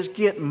 they just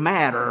get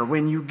madder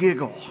when you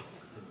giggle.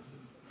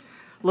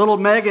 Little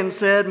Megan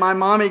said, "My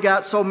mommy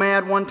got so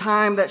mad one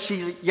time that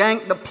she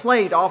yanked the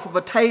plate off of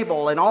a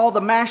table and all the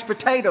mashed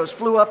potatoes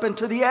flew up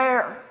into the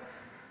air."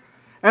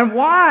 "And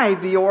why?"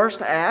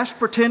 Viorst asked,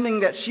 pretending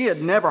that she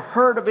had never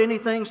heard of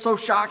anything so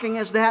shocking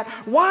as that.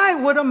 "Why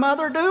would a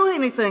mother do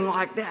anything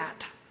like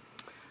that?"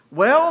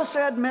 "Well,"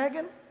 said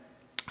Megan,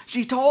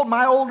 "she told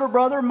my older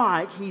brother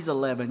Mike, he's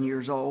 11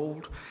 years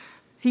old,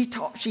 she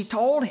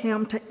told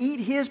him to eat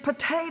his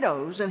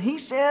potatoes, and he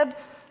said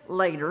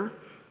later.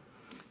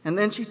 And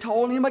then she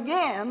told him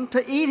again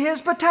to eat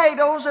his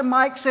potatoes, and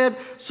Mike said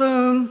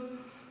soon.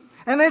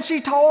 And then she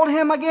told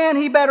him again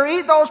he better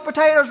eat those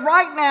potatoes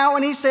right now,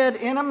 and he said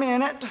in a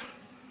minute.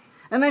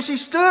 And then she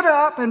stood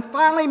up, and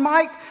finally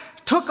Mike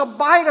took a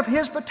bite of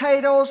his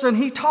potatoes, and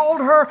he told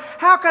her,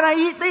 'How can I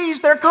eat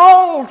these? They're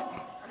cold.'"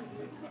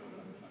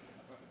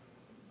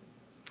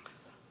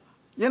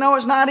 You know,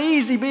 it's not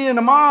easy being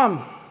a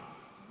mom.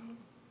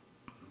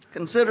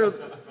 Consider...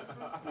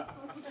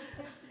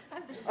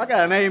 I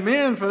got an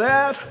amen for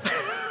that.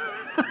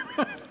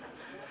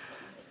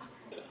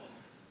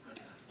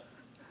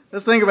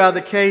 Let's think about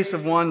the case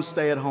of one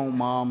stay-at-home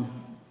mom.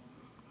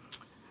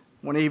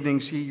 One evening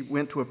she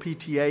went to a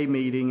PTA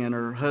meeting, and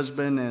her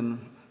husband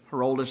and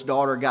her oldest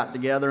daughter got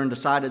together and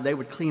decided they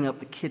would clean up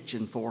the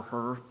kitchen for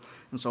her.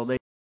 And so they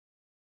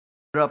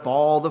put up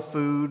all the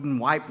food and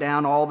wiped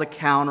down all the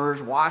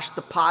counters, washed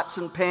the pots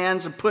and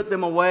pans and put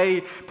them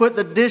away, put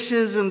the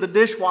dishes in the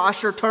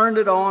dishwasher, turned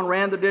it on,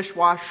 ran the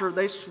dishwasher.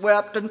 They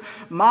swept and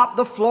mopped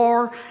the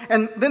floor,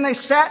 and then they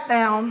sat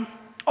down,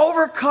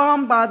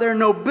 overcome by their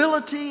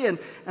nobility, and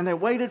they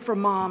waited for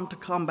Mom to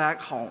come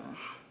back home.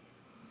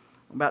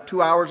 About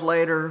 2 hours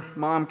later,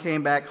 Mom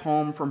came back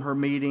home from her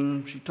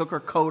meeting. She took her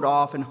coat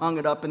off and hung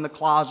it up in the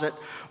closet,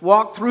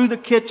 walked through the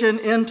kitchen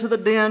into the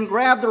den,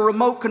 grabbed the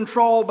remote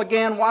control,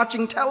 began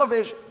watching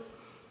television.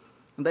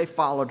 And they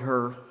followed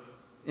her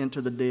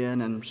into the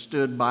den and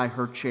stood by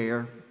her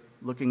chair,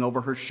 looking over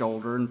her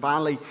shoulder. And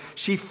finally,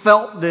 she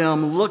felt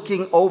them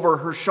looking over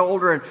her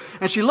shoulder,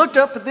 and she looked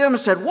up at them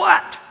and said,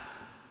 "What?"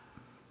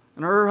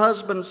 And her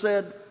husband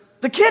said,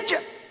 "The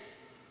kitchen."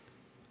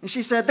 And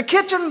she said, "The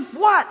kitchen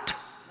what?"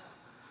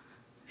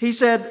 He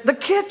said, "The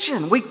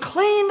kitchen. We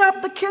cleaned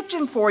up the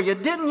kitchen for you.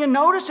 Didn't you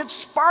notice? It's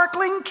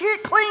sparkling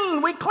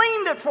clean. We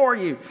cleaned it for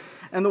you."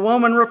 And the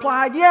woman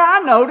replied, "Yeah,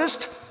 I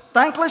noticed.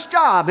 Thankless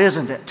job,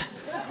 isn't it?"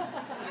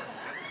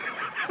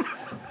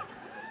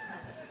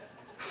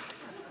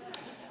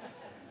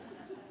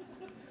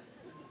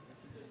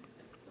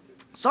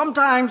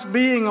 Sometimes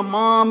being a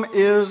mom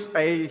is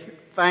a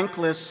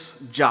thankless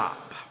job.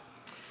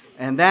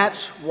 And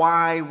that's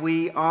why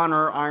we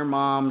honor our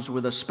moms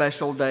with a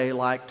special day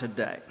like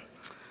today.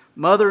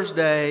 Mother's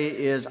Day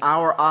is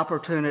our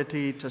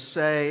opportunity to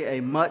say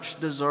a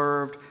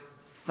much-deserved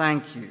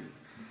thank you.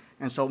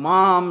 And so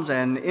moms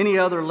and any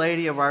other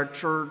lady of our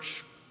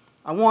church,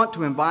 I want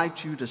to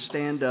invite you to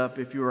stand up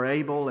if you are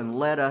able and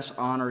let us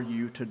honor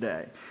you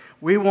today.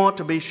 We want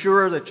to be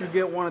sure that you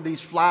get one of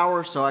these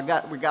flowers, so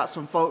we got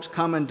some folks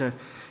coming to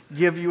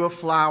give you a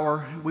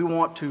flower. We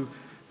want to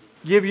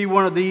give you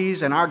one of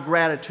these and our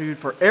gratitude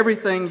for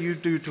everything you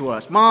do to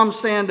us. Moms,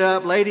 stand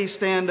up. Ladies,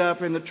 stand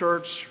up in the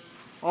church.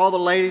 All the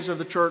ladies of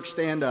the church,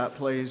 stand up,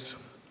 please.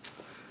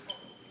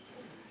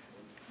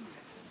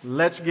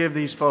 Let's give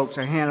these folks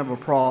a hand of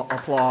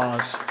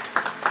applause.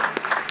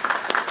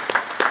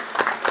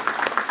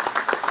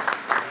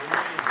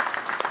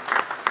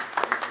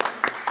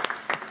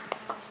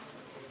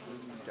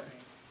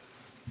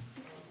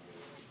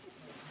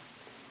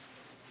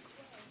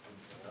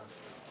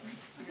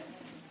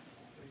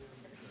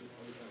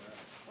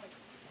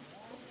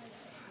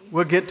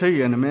 We'll get to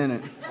you in a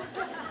minute.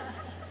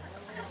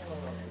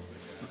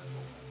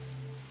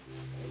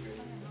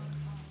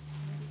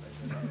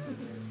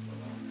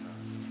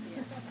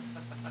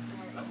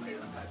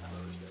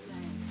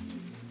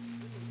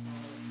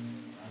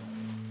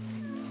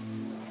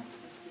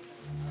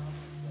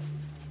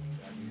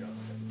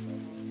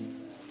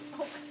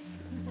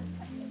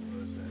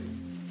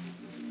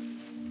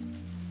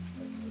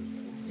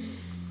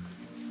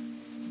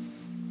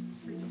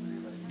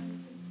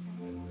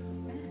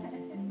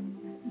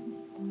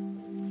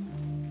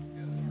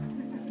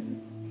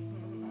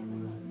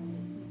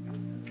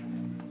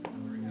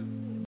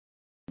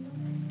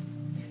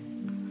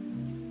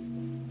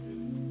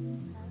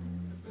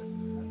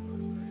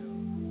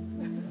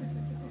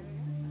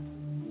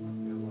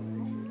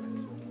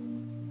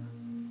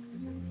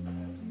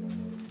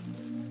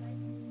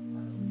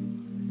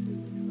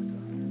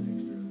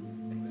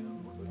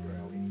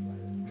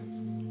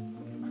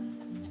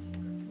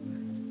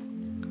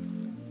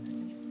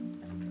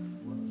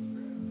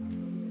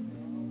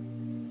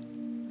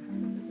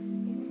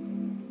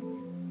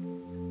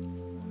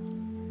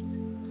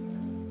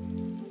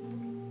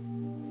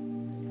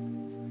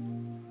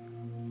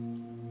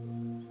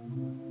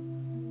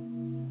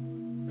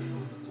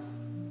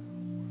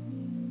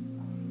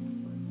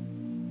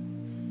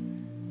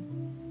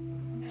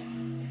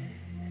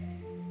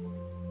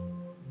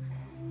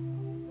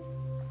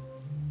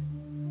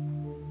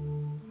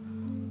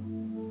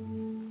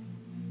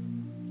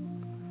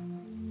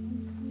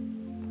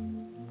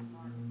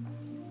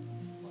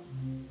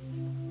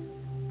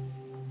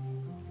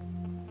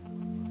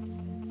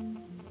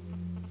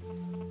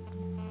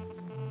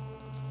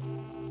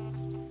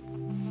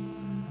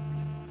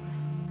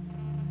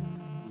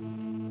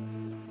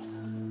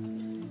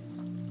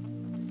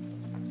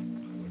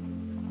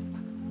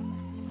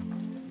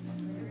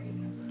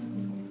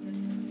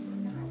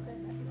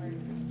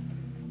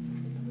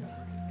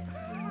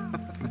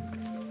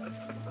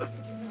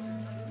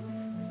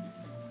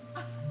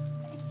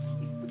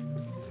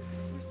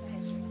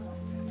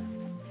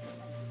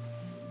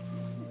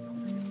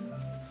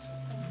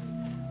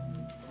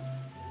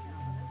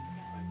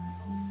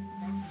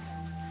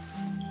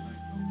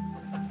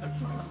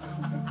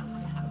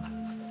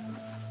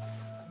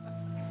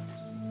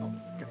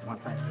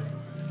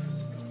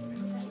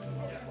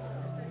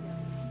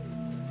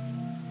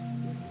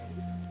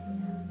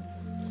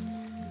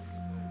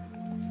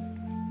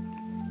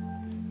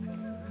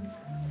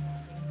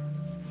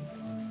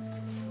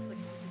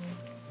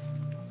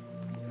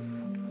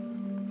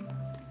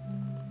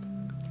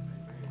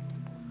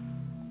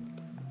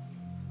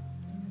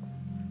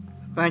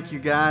 Thank you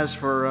guys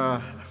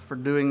for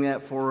doing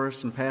that for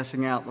us and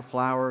passing out the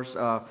flowers.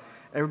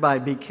 Everybody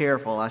be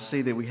careful. I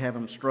see that we have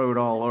them strode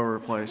all over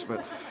the place,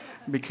 but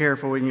be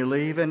careful when you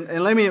leave. And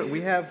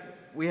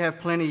we have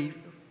plenty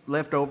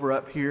left over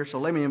up here, so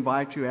let me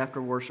invite you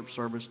after worship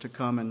service to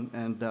come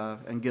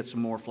and get some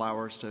more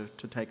flowers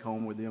to take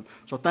home with them.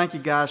 So thank you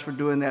guys for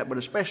doing that, but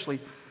especially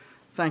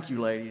thank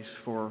you ladies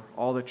for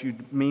all that you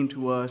mean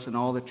to us and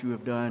all that you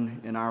have done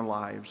in our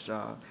lives.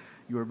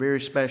 You are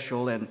very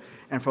special, and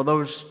for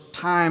those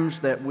times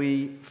that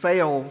we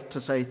fail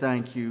to say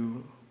thank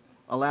you,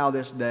 allow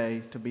this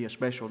day to be a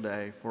special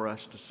day for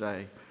us to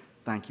say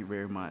thank you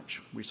very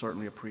much. We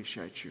certainly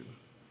appreciate you.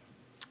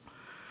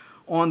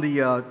 On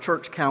the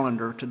church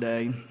calendar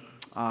today,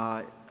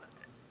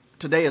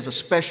 today is a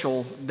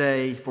special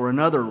day for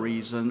another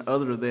reason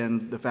other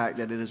than the fact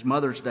that it is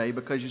Mother's Day,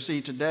 because you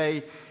see,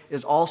 today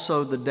is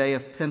also the day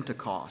of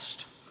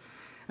Pentecost.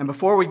 And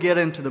before we get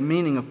into the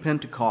meaning of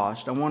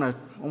Pentecost, I want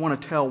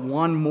to tell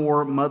one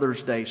more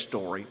Mother's Day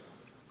story.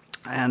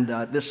 And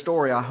this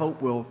story, I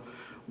hope,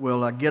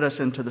 will get us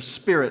into the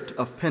spirit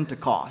of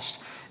Pentecost.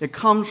 It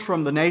comes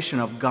from the nation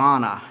of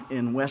Ghana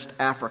in West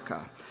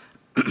Africa.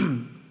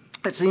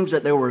 It seems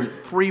that there were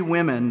 3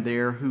 women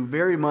there who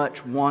very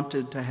much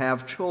wanted to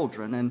have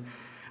children.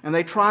 And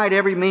they tried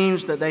every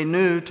means that they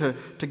knew to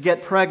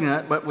get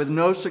pregnant, but with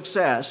no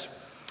success.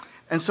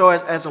 And so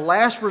as a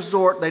last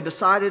resort, they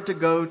decided to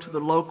go to the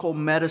local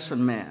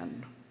medicine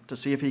man to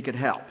see if he could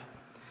help.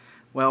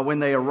 Well, when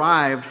they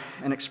arrived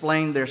and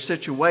explained their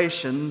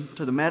situation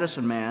to the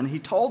medicine man, he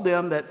told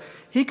them that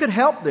he could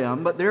help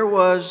them, but there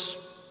was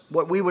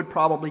what we would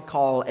probably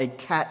call a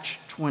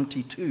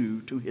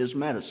catch-22 to his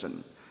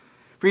medicine.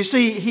 For you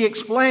see, he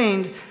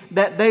explained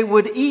that they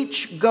would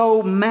each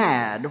go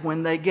mad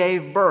when they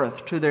gave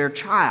birth to their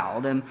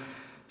child, and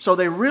so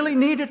they really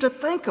needed to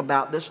think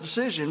about this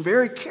decision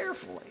very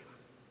carefully.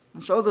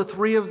 And so the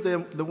 3 of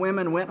the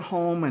women went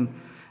home, and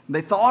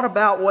They thought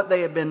about what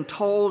they had been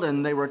told,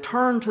 and they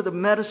returned to the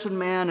medicine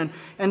man.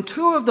 And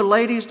two of the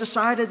ladies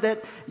decided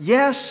that,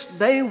 yes,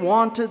 they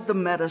wanted the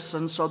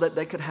medicine so that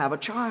they could have a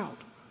child.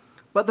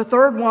 But the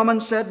third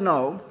woman said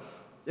no.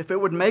 If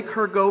it would make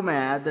her go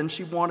mad, then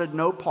she wanted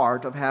no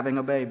part of having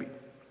a baby.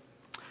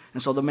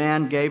 And so the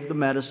man gave the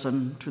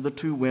medicine to the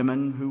two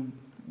women who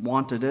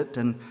wanted it,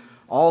 and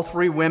all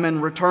three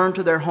women returned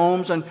to their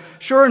homes. And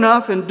sure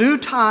enough, in due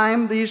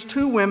time, these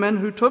two women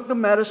who took the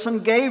medicine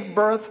gave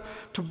birth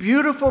to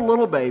beautiful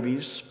little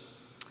babies.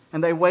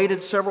 And they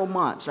waited several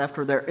months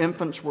after their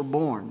infants were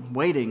born,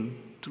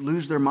 waiting to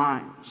lose their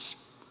minds.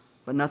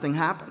 But nothing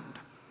happened.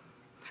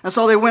 And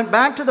so they went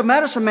back to the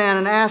medicine man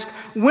and asked,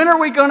 when are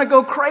we going to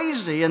go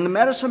crazy? And the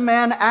medicine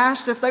man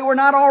asked if they were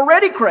not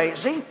already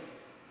crazy.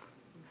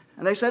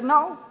 And they said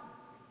no.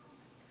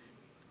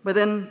 But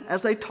then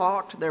as they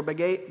talked, their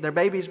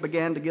babies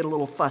began to get a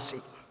little fussy.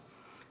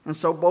 And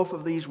so both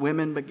of these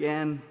women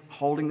began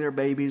holding their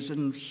babies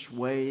and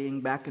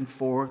swaying back and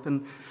forth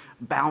and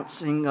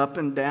bouncing up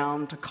and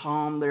down to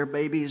calm their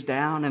babies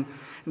down. And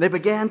they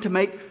began to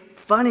make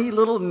funny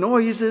little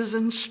noises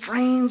and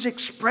strange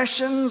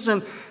expressions.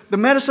 And the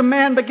medicine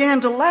man began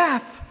to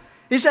laugh.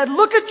 He said,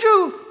 "Look at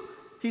you,"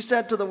 he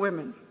said to the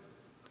women.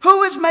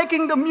 "Who is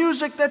making the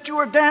music that you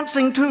are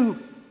dancing to?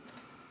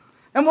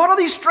 And what are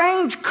these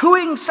strange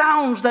cooing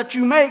sounds that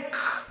you make?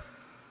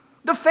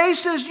 The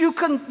faces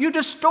you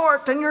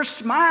distort and your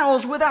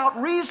smiles without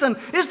reason.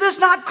 Is this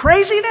not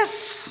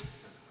craziness?"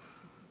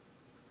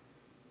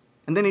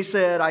 And then he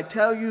said, "I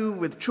tell you,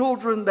 with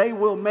children, they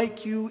will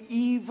make you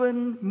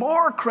even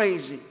more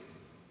crazy.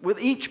 With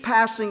each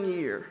passing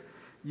year,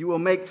 you will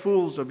make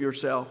fools of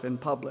yourself in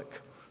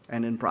public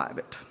and in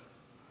private."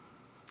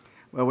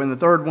 Well, when the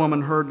third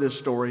woman heard this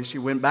story, she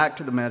went back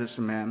to the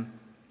medicine man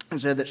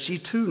and said that she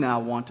too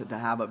now wanted to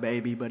have a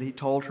baby, but he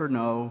told her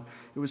no,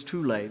 it was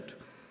too late.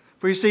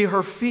 For you see,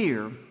 her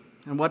fear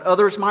and what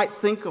others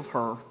might think of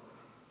her,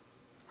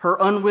 her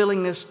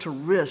unwillingness to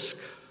risk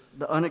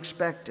the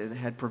unexpected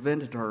had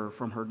prevented her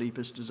from her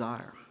deepest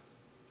desire.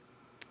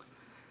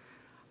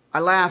 I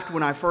laughed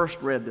when I first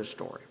read this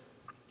story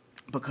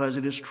because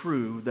it is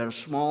true that a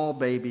small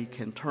baby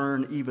can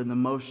turn even the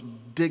most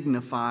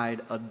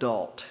dignified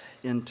adult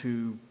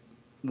into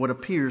what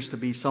appears to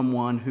be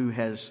someone who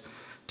has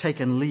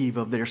taken leave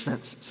of their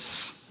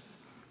senses.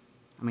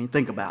 I mean,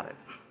 think about it.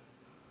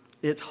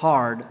 It's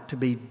hard to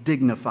be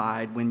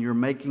dignified when you're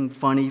making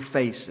funny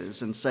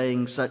faces and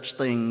saying such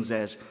things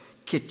as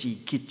kitschy,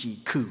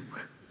 kitschy, coo.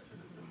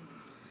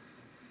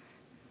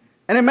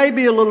 And it may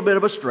be a little bit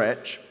of a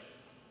stretch,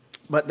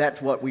 but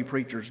that's what we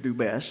preachers do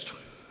best.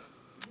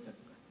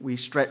 We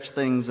stretch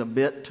things a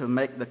bit to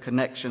make the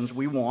connections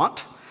we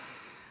want.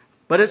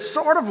 But it's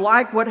sort of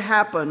like what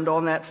happened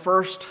on that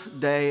first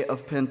day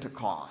of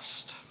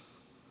Pentecost.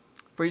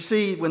 For you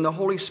see, when the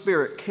Holy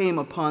Spirit came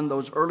upon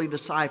those early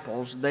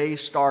disciples, they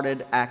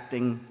started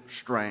acting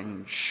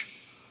strange.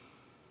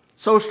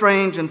 So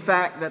strange, in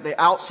fact, that the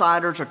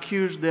outsiders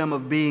accused them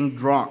of being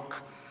drunk,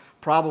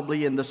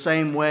 probably in the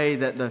same way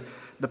that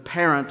the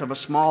parent of a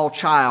small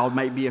child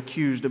may be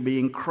accused of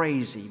being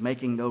crazy,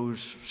 making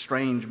those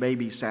strange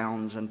baby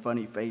sounds and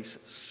funny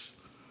faces.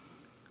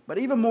 But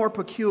even more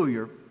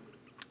peculiar,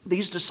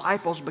 these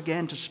disciples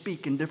began to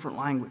speak in different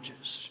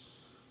languages.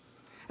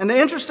 And the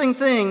interesting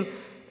thing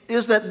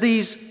is that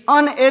these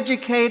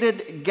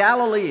uneducated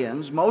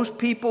Galileans, most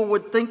people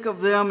would think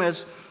of them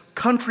as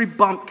country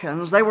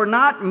bumpkins. They were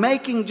not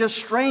making just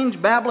strange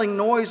babbling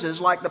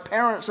noises like the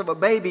parents of a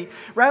baby.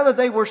 Rather,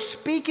 they were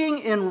speaking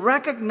in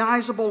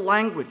recognizable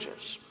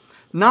languages,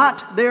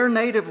 not their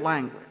native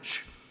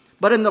language,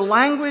 but in the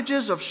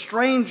languages of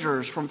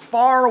strangers from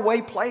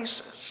faraway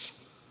places.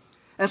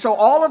 And so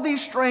all of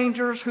these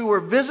strangers who were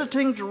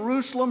visiting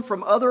Jerusalem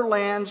from other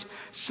lands,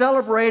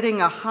 celebrating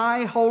a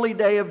high holy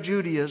day of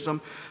Judaism,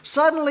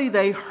 suddenly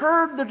they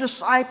heard the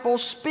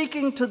disciples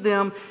speaking to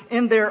them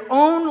in their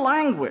own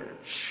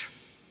language.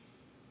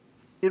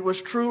 It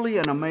was truly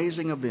an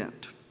amazing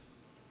event.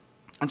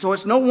 And so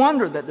it's no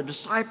wonder that the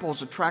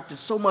disciples attracted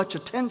so much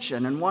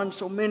attention and won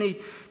so many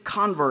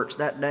converts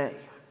that day.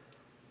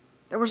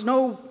 There was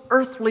no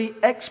earthly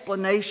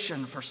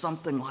explanation for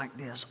something like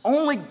this.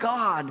 Only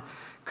God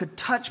could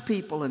touch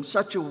people in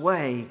such a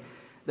way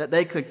that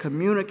they could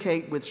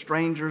communicate with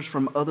strangers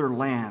from other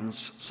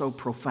lands so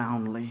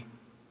profoundly.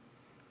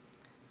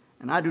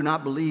 And I do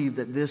not believe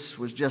that this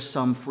was just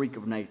some freak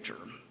of nature.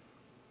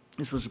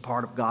 This was a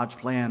part of God's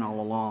plan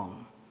all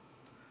along.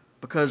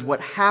 Because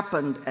what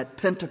happened at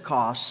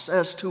Pentecost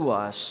says to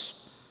us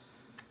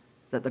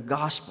that the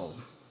gospel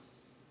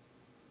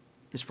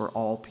is for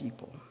all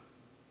people.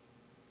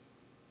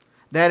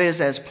 That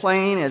is as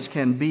plain as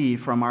can be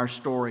from our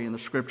story in the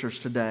scriptures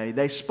today.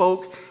 They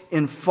spoke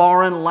in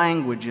foreign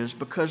languages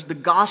because the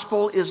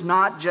gospel is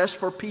not just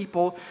for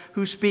people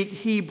who speak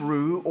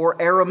Hebrew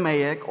or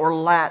Aramaic or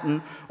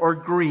Latin or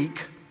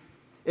Greek.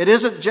 It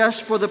isn't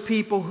just for the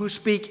people who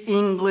speak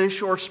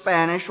English or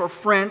Spanish or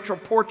French or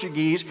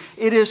Portuguese.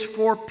 It is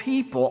for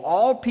people,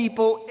 all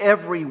people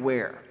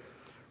everywhere,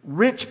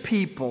 rich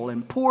people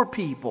and poor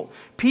people,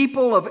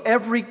 people of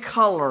every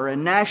color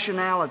and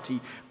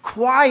nationality,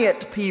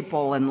 quiet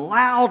people and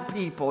loud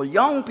people,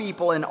 young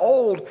people and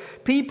old,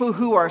 people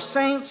who are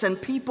saints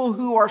and people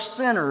who are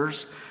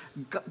sinners.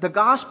 The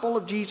gospel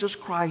of Jesus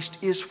Christ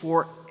is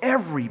for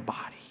everybody.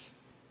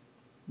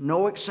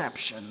 No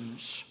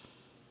exceptions,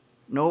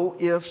 no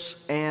ifs,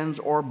 ands,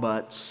 or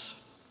buts.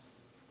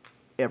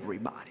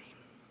 Everybody.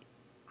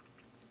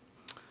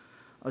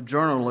 A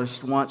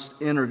journalist once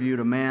interviewed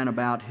a man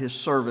about his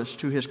service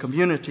to his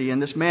community,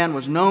 and this man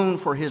was known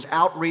for his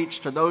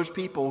outreach to those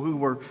people who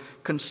were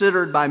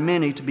considered by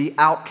many to be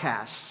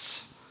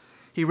outcasts.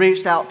 He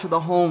reached out to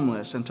the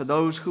homeless and to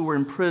those who were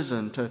in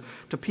prison,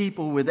 to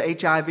people with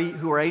HIV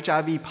who were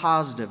HIV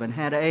positive and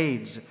had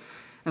AIDS.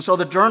 And so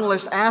the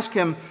journalist asked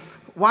him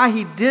why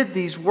he did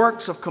these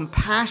works of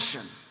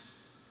compassion.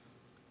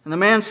 And the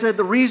man said,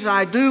 "The reason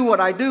I do what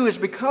I do is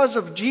because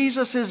of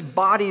Jesus'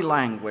 body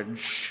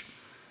language."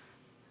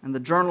 And the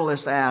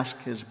journalist asked,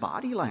 "His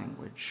body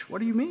language? What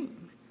do you mean?"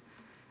 And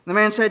the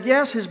man said,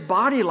 "Yes, his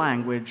body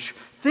language.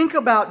 Think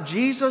about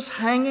Jesus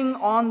hanging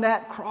on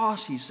that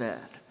cross," he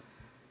said.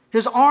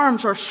 "His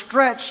arms are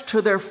stretched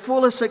to their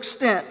fullest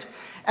extent.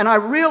 And I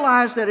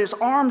realize that his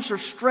arms are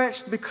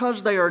stretched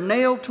because they are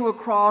nailed to a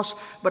cross,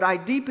 but I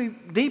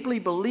deeply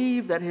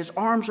believe that his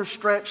arms are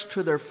stretched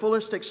to their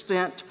fullest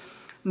extent,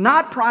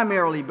 not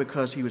primarily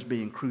because he was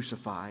being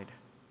crucified,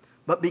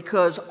 but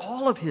because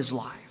all of his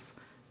life,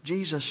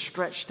 Jesus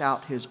stretched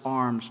out his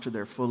arms to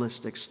their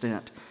fullest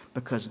extent,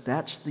 because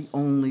that's the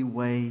only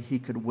way he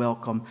could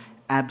welcome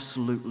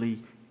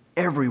absolutely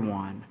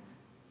everyone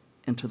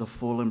into the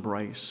full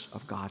embrace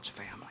of God's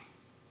family."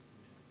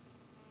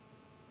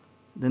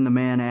 Then the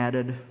man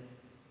added,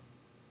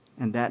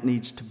 "And that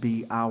needs to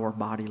be our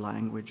body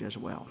language as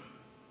well."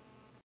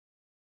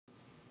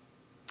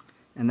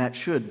 And that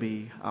should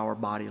be our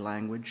body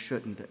language,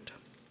 shouldn't it?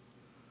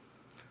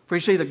 For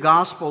you see, the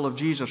gospel of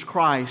Jesus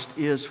Christ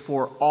is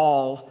for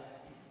all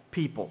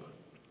people.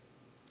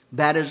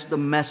 That is the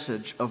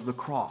message of the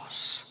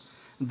cross.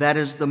 That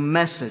is the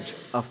message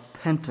of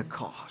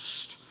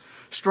Pentecost.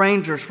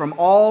 Strangers from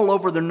all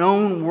over the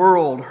known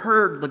world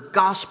heard the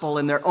gospel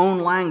in their own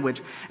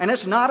language. And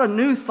it's not a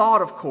new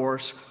thought, of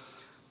course,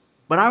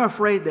 but I'm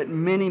afraid that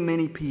many,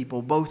 many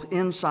people, both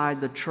inside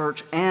the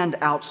church and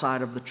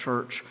outside of the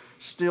church,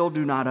 still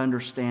do not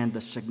understand the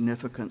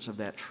significance of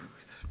that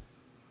truth.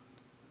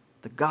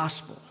 The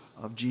gospel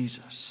of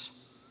Jesus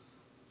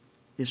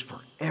is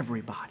for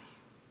everybody.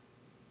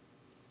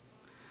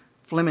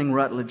 Fleming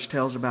Rutledge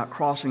tells about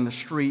crossing the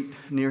street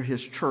near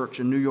his church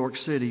in New York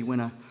City when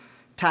a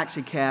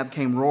taxi cab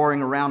came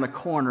roaring around a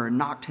corner and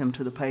knocked him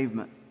to the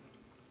pavement.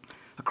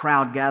 A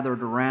crowd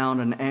gathered around,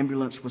 an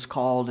ambulance was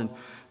called,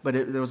 but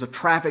there was a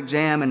traffic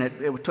jam, and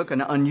it took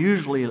an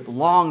unusually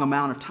long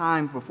amount of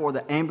time before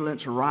the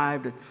ambulance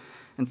arrived.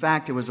 In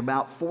fact, it was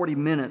about 40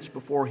 minutes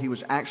before he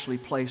was actually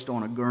placed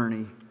on a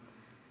gurney.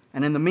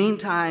 And in the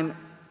meantime,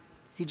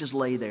 he just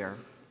lay there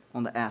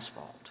on the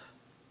asphalt.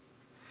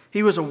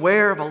 He was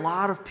aware of a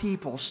lot of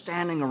people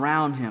standing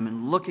around him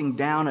and looking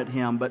down at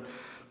him, but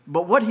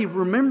what he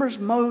remembers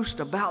most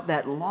about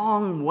that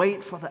long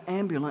wait for the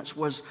ambulance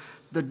was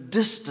the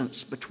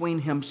distance between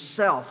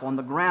himself on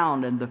the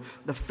ground and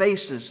the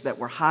faces that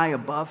were high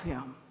above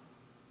him.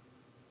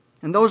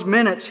 In those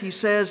minutes, he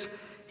says,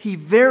 he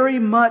very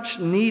much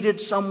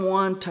needed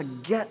someone to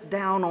get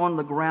down on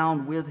the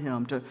ground with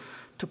him, to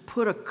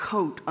put a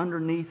coat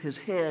underneath his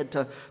head,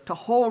 to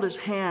hold his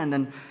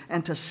hand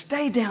and to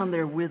stay down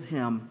there with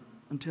him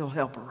until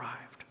help arrived.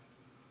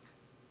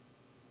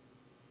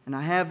 And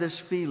I have this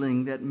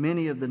feeling that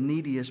many of the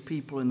neediest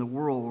people in the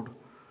world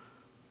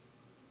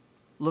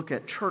look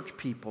at church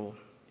people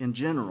in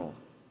general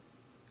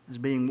as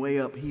being way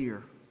up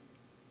here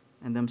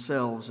and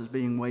themselves as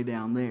being way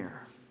down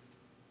there.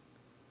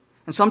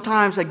 And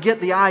sometimes they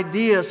get the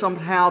idea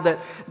somehow that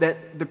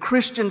the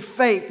Christian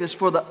faith is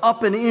for the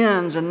up and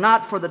ins and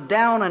not for the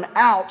down and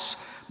outs.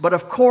 But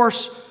of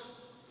course,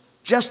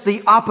 just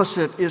the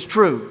opposite is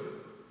true,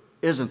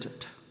 isn't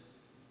it?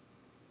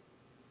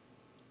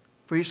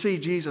 For you see,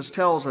 Jesus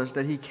tells us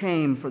that he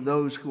came for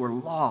those who are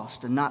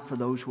lost and not for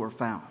those who are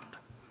found.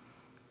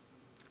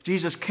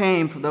 Jesus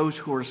came for those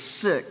who are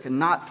sick and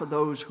not for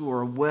those who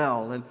are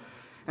well.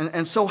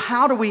 And so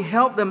how do we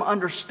help them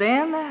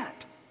understand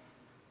that?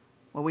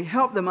 Well, we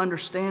help them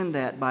understand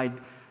that by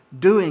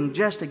doing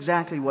just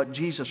exactly what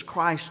Jesus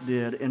Christ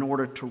did in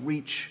order to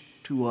reach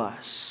to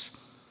us.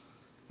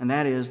 And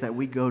that is that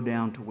we go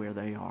down to where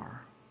they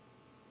are.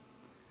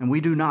 And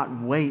we do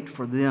not wait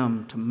for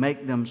them to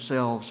make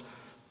themselves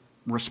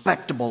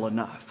respectable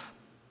enough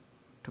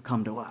to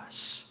come to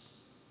us.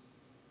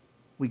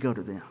 We go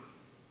to them.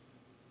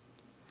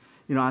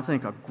 You know, I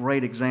think a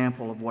great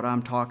example of what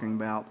I'm talking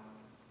about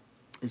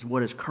is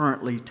what is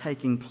currently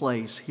taking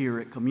place here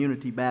at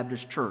Community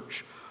Baptist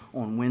Church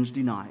on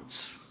Wednesday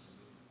nights.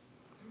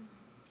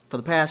 For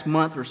the past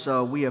month or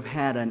so, we have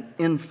had an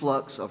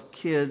influx of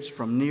kids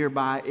from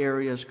nearby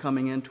areas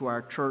coming into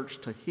our church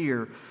to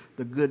hear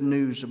the good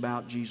news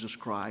about Jesus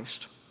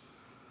Christ.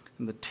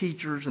 And the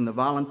teachers and the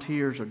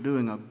volunteers are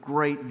doing a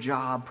great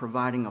job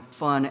providing a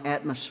fun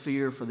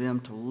atmosphere for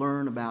them to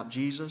learn about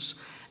Jesus.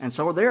 And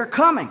so they're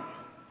coming.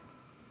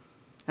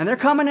 And they're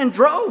coming in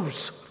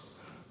droves.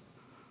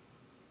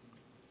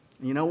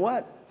 And you know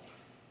what?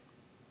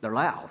 They're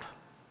loud.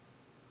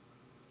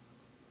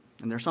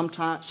 And they're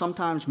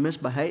sometimes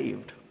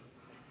misbehaved.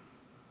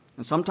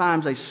 And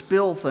sometimes they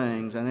spill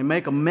things and they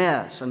make a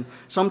mess. And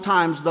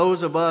sometimes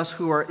those of us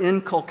who are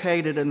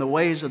inculcated in the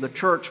ways of the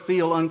church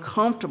feel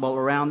uncomfortable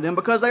around them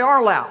because they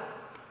are loud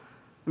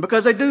and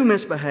because they do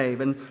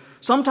misbehave. And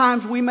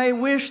sometimes we may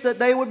wish that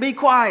they would be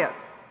quiet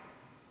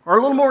or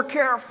a little more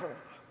careful.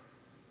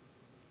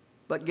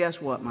 But guess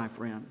what, my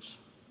friends?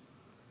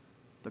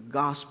 The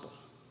gospel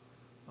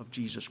of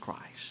Jesus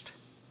Christ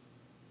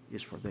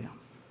is for them.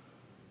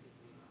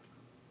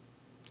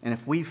 And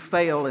if we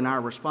fail in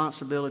our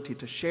responsibility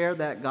to share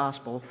that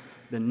gospel,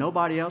 then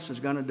nobody else is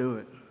going to do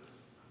it.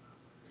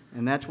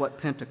 And that's what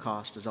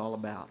Pentecost is all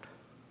about.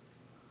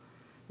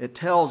 It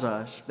tells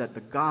us that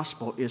the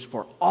gospel is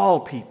for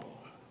all people.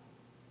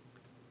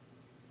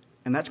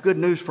 And that's good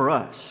news for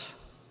us.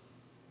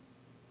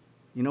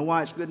 You know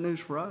why it's good news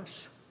for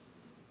us?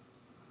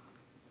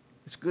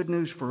 It's good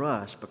news for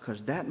us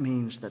because that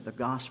means that the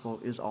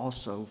gospel is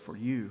also for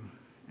you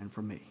and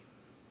for me.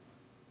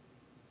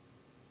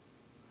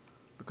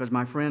 Because,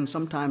 my friends,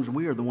 sometimes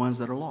we are the ones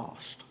that are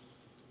lost.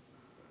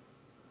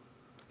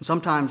 And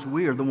sometimes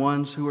we are the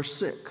ones who are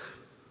sick.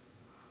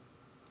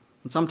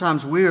 And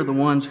sometimes we are the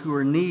ones who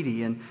are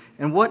needy. And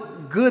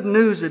what good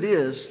news it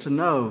is to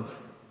know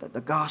that the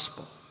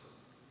gospel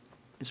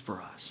is for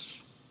us.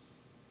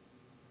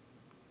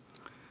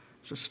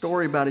 It's a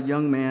story about a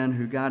young man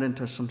who got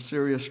into some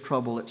serious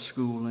trouble at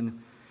school.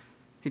 And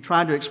he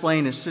tried to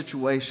explain his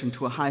situation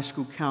to a high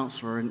school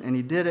counselor. And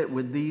he did it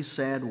with these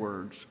sad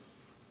words.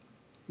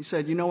 He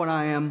said, "You know what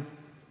I am?"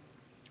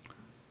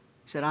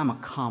 He said, "I'm a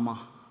comma.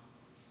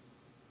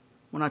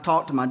 When I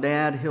talk to my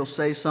dad, he'll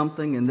say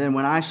something, and then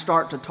when I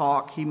start to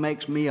talk, he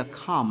makes me a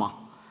comma.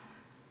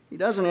 He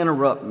doesn't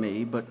interrupt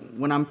me, but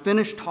when I'm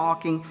finished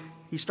talking,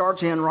 he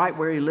starts in right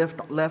where he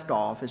left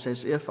off. It's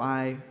as if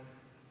I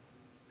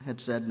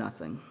had said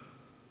nothing."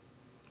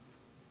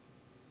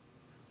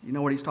 You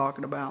know what he's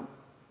talking about?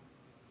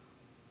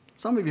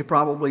 Some of you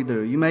probably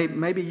do.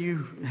 Maybe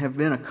you have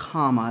been a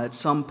comma at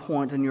some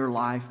point in your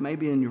life,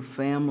 maybe in your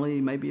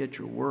family, maybe at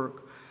your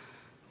work.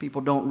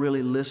 People don't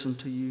really listen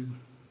to you.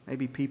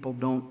 Maybe people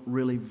don't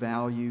really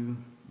value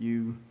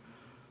you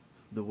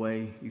the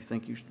way you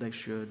think they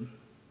should.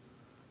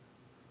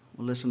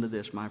 Well, listen to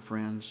this, my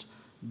friends.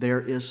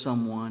 There is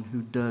someone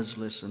who does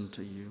listen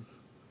to you.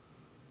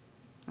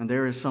 And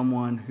there is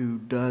someone who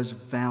does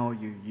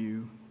value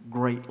you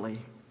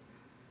greatly.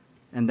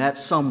 And that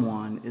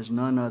someone is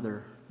none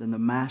other than the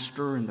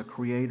master and the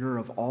creator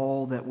of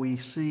all that we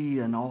see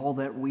and all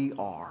that we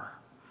are.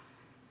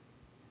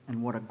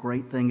 And what a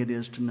great thing it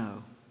is to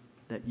know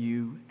that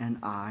you and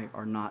I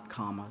are not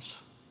commas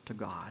to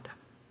God.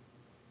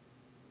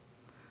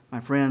 My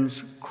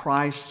friends,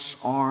 Christ's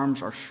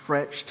arms are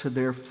stretched to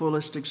their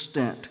fullest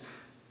extent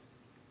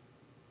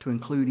to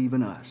include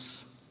even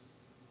us.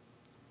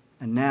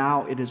 And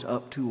now it is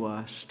up to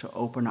us to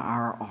open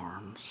our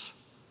arms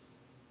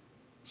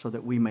so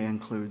that we may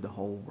include the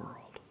whole world.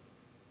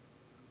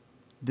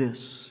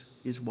 This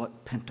is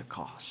what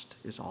Pentecost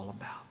is all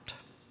about.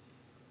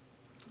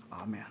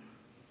 Amen.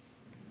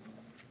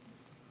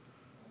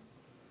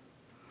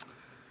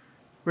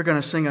 We're going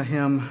to sing a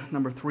hymn,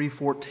 number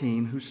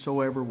 314,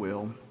 Whosoever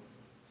Will.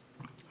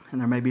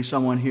 And there may be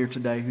someone here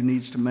today who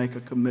needs to make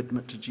a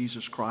commitment to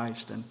Jesus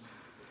Christ and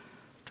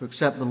to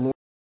accept the Lord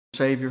as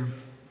Savior,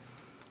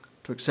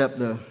 to accept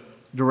the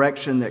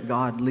direction that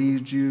God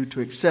leads you,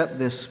 to accept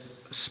this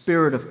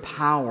spirit of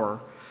power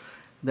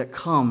that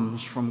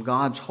comes from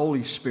God's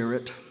Holy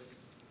Spirit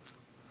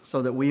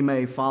so that we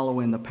may follow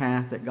in the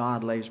path that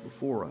God lays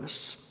before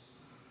us.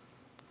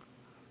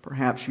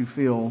 Perhaps you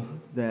feel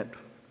that,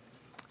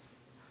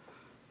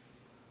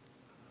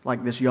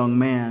 like this young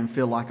man,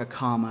 feel like a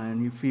comma,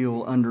 and you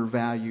feel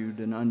undervalued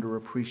and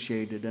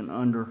underappreciated and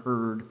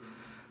underheard.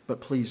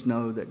 But please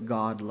know that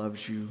God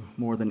loves you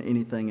more than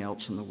anything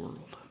else in the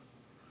world.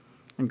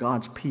 And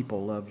God's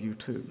people love you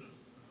too.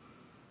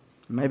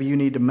 Maybe you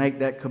need to make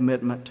that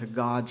commitment to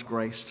God's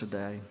grace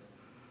today.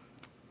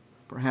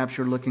 Perhaps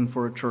you're looking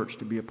for a church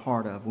to be a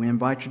part of. We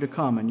invite you to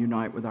come and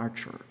unite with our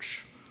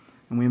church.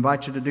 And we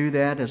invite you to do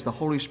that as the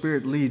Holy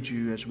Spirit leads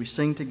you as we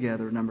sing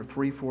together number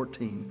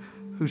 314,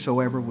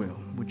 Whosoever Will.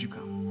 Would you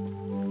come?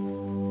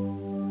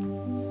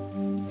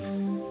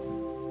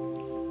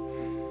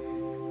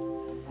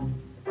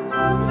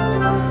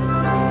 Whosoever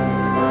will, whosoever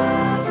will.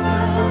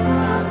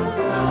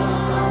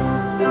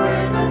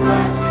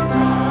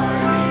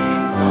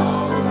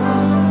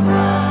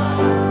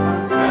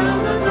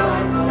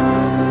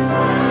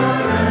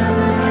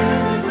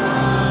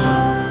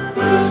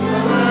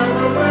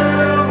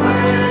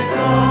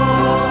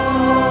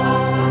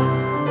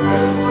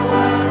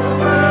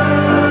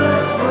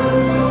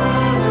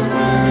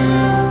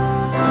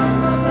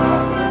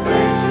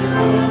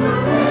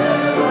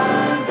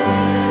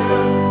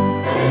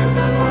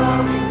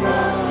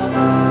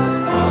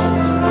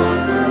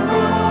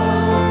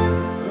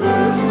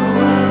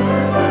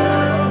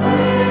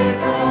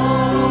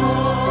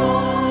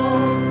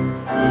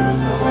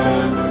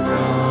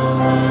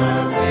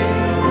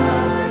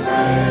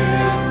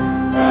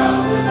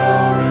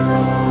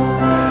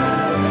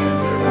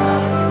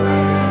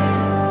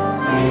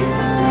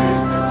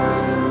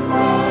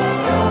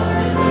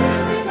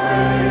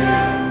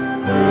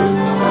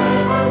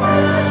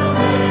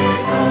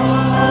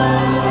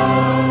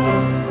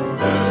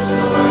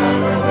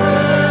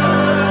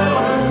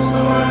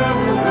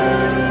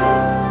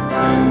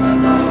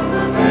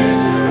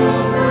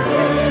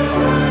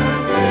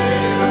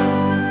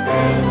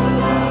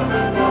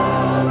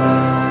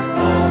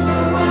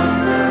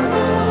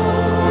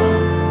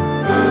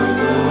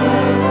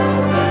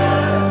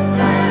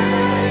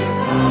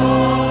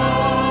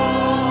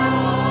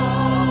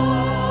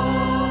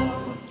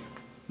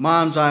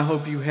 Moms, I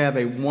hope you have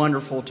a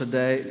wonderful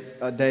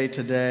day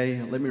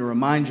today. Let me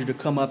remind you to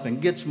come up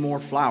and get some more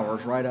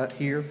flowers right out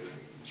here.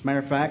 As a matter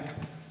of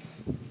fact,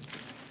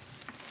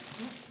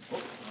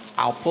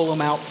 I'll pull them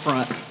out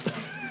front.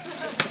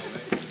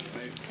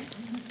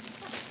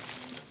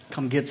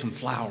 Come get some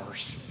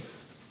flowers.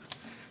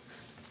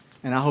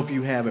 And I hope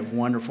you have a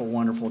wonderful,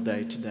 wonderful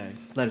day today.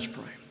 Let us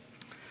pray.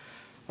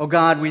 Oh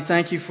God, we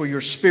thank you for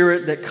your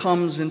Spirit that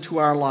comes into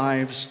our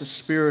lives, the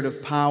Spirit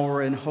of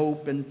power and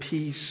hope and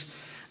peace,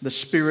 the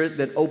Spirit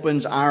that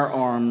opens our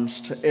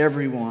arms to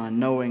everyone,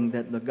 knowing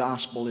that the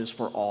gospel is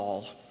for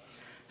all.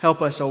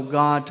 Help us, oh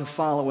God, to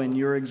follow in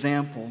your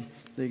example,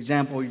 the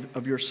example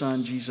of your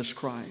Son, Jesus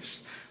Christ,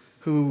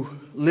 who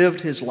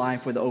lived his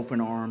life with open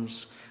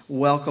arms,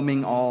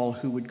 welcoming all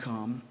who would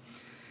come,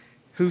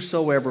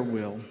 whosoever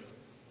will.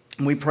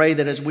 And we pray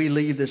that as we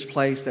leave this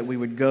place, that we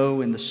would go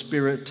in the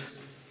Spirit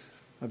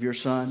of your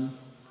Son,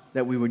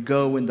 that we would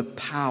go in the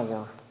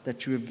power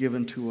that you have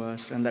given to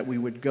us, and that we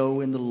would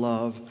go in the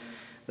love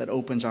that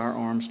opens our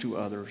arms to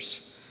others.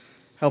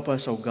 Help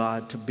us, oh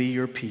God, to be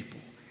your people.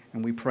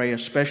 And we pray a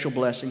special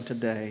blessing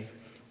today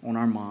on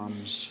our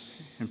moms,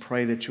 and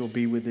pray that you'll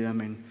be with them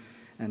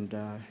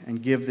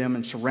and give them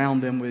and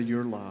surround them with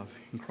your love.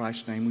 In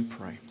Christ's name we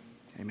pray.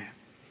 Amen.